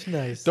 It's It's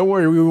nice. Don't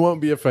worry, we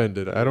won't be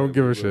offended. I don't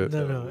give a shit.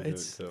 No, We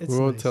it's don't it's We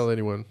won't nice. tell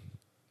anyone.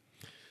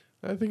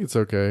 I think it's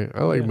okay.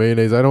 I like Yeah.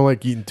 mayonnaise. I don't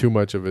like eating too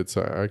much of it,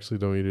 so I actually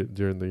don't eat it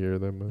during the year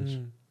that much.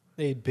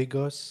 They ate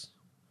bigos.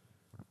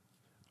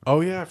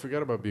 Oh yeah, I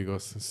forgot about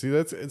bigos. See,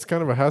 it's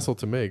kind of a hassle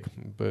to make,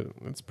 but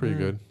it's pretty Mm.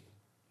 good.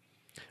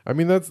 I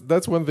mean,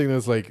 that's one thing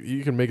that's like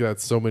you can make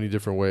that so many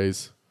different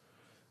ways.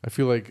 I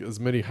feel like as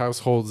many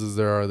households as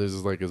there are,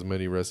 there's like as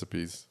many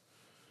recipes.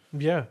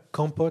 Yeah,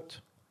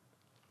 compote.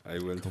 I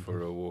went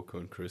for a walk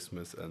on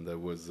Christmas and there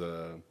was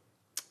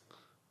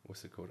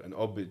what's it called? An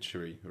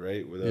obituary,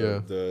 right? With Yeah.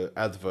 the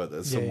advert that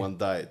Yeah, someone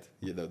died.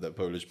 You know, that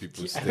Polish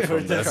people The stick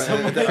advert on that that.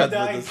 someone The advert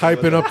died. that someone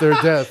Hyping up their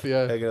death,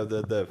 yeah. hanging up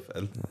their death.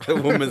 And the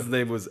woman's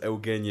name was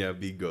Eugenia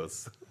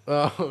Bigos.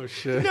 Oh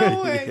shit.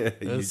 No way.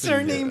 Eugenia.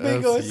 Surname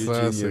That's Bigos. Eugenia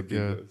classic, yeah.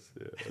 Bigos.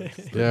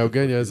 Yeah. Yeah,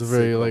 Eugenia is a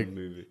very Sitcom like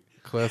movie.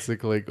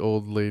 classic like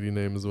old lady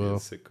name as Yeah, well.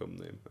 sitcom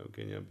name.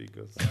 Eugenia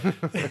Bigos.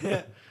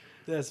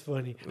 That's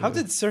funny. How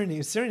did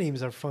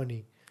surnames are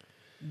funny?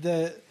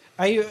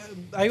 I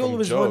From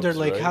always jobs, wonder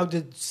like right? how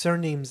did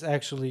surnames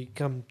actually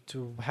come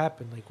to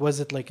happen? Like was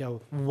it like a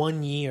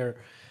 1 year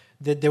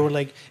that they were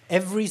like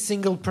every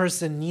single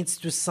person needs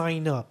to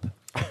sign up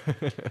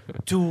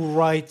to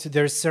write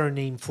their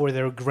surname for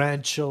their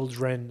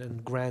grandchildren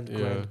and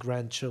Yeah.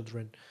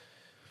 grandchildren.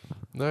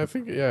 No, I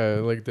think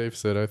like Dave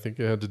said, I think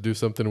it had to do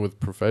something with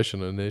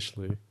profession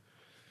initially,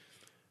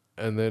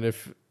 and then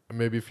if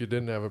you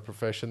didn't have a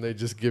profession, they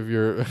just give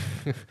your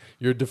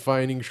your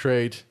defining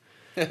trait.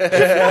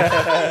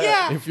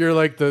 Yeah. If you're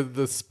like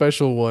the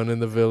special one in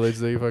the village,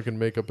 they fucking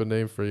make up a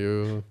name for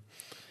you.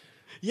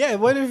 Yeah,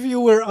 what if you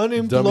were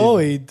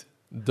unemployed?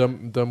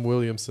 Dumb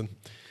Williamson.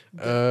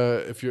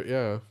 If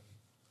you're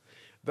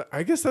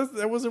I guess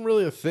that wasn't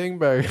really a thing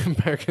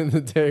back in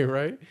the day,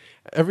 right?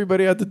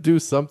 Everybody had to do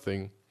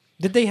something.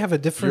 Did they have a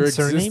different Your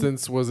surname?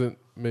 existence wasn't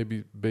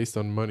maybe based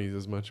on money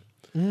as much.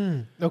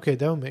 Okay,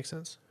 that would make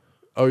sense.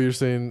 Oh, you're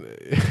saying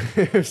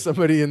if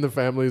somebody in the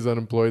family is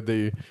unemployed,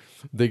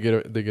 they get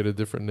a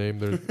different name.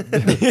 They're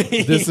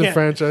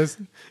disenfranchised.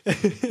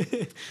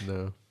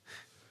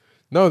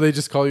 No, they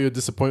just call you a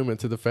disappointment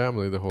to the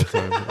family the whole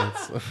time.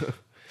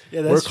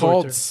 Yeah, We're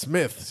called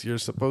Smiths. You're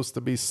supposed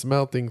to be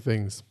smelting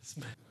things.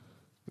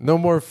 No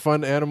more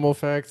fun animal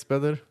facts,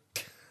 Better.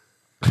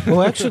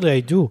 Well, actually, I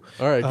do.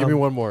 All right, give me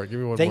one more.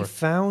 They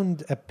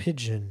found a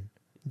pigeon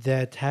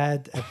that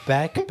had a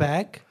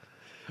backpack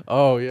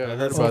Oh yeah, I heard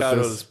That's about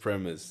Carol's this.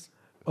 premise.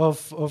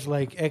 of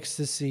like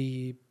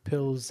ecstasy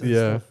pills and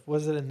Yeah. stuff.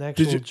 Was it an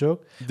actual you-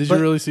 joke? Did But-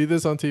 you really see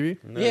this on TV?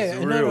 No, Yeah, it's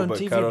not real, on but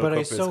TV, Carol but I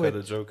Koppitz saw had it.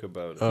 a joke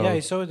about it. Oh. Yeah, I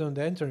saw it on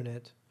the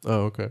internet.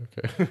 Oh, okay.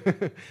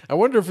 I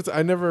wonder if it's.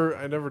 I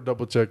never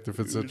double checked if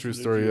it's a true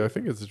story. I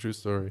think it's a true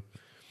story.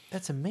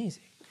 That's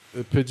amazing.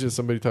 A pigeon.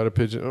 Somebody taught a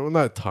pigeon. Oh,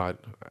 not taught.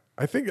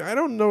 I think I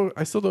don't know.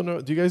 I still don't know.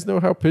 Do you guys know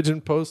how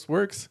Pigeon Post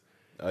works?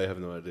 I have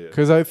no idea.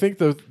 Because I think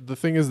the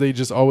thing is they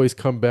just always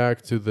come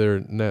back to their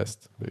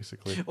nest,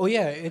 basically. Oh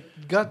yeah,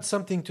 it got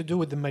something to do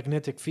with the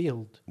magnetic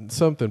field.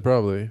 Something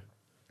probably.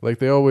 Like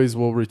they always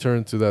will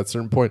return to that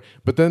certain point.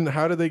 But then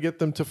how do they get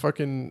them to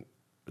fucking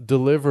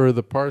deliver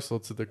the parcel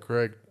to the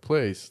correct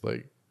place?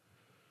 Like,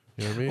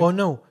 you know what I mean? Oh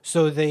no!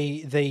 So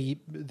they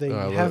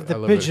Oh, I have the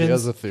love it. He pigeons.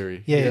 has a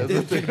theory. Yeah, He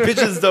has a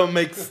Pigeons don't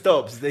make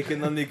stops. They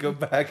can only go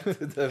back to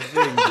the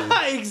thing. Dude.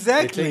 They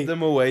exactly. take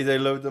them away, they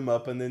load them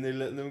up, and then they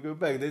let them go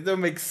back. They don't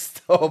make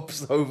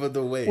stops over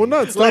the way. Well,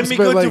 not Let stops, me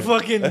but go like, to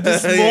fucking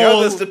this How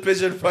mall. does the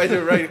pigeon find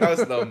the right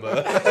house number?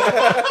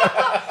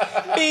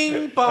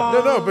 Ping pong.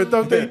 no, but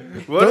don't they?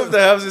 What if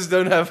the houses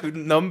don't have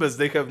numbers?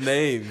 They have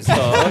names.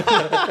 Huh?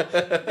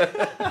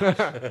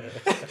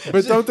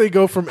 But don't they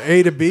go from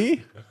A to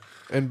B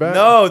and back?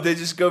 No, they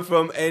just go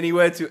from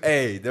anywhere to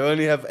A. They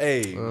only have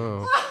A.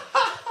 Oh.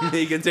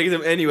 You can take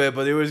them anywhere,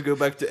 but they always go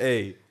back to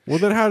A. Well,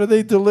 then how do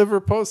they deliver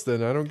post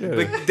then? I don't get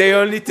it. But they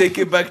only take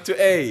it back to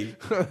A.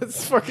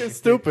 That's fucking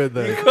stupid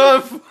then.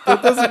 Come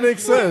That doesn't make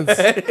sense.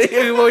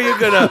 well, you're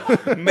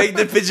gonna make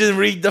the pigeon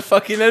read the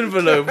fucking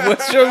envelope.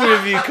 What's wrong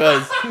with you,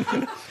 cuz?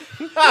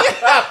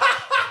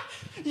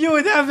 You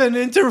would have an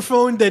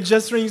interphone that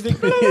just rings.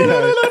 Like,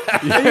 Yeah.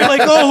 and you're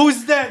like, oh,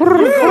 who's that? What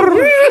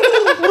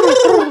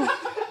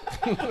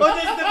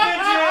is the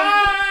pigeon?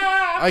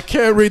 I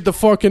can't read the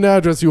fucking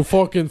address, you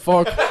fucking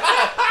fuck.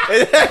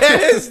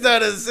 It's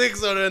not a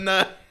 6 or a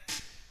 9.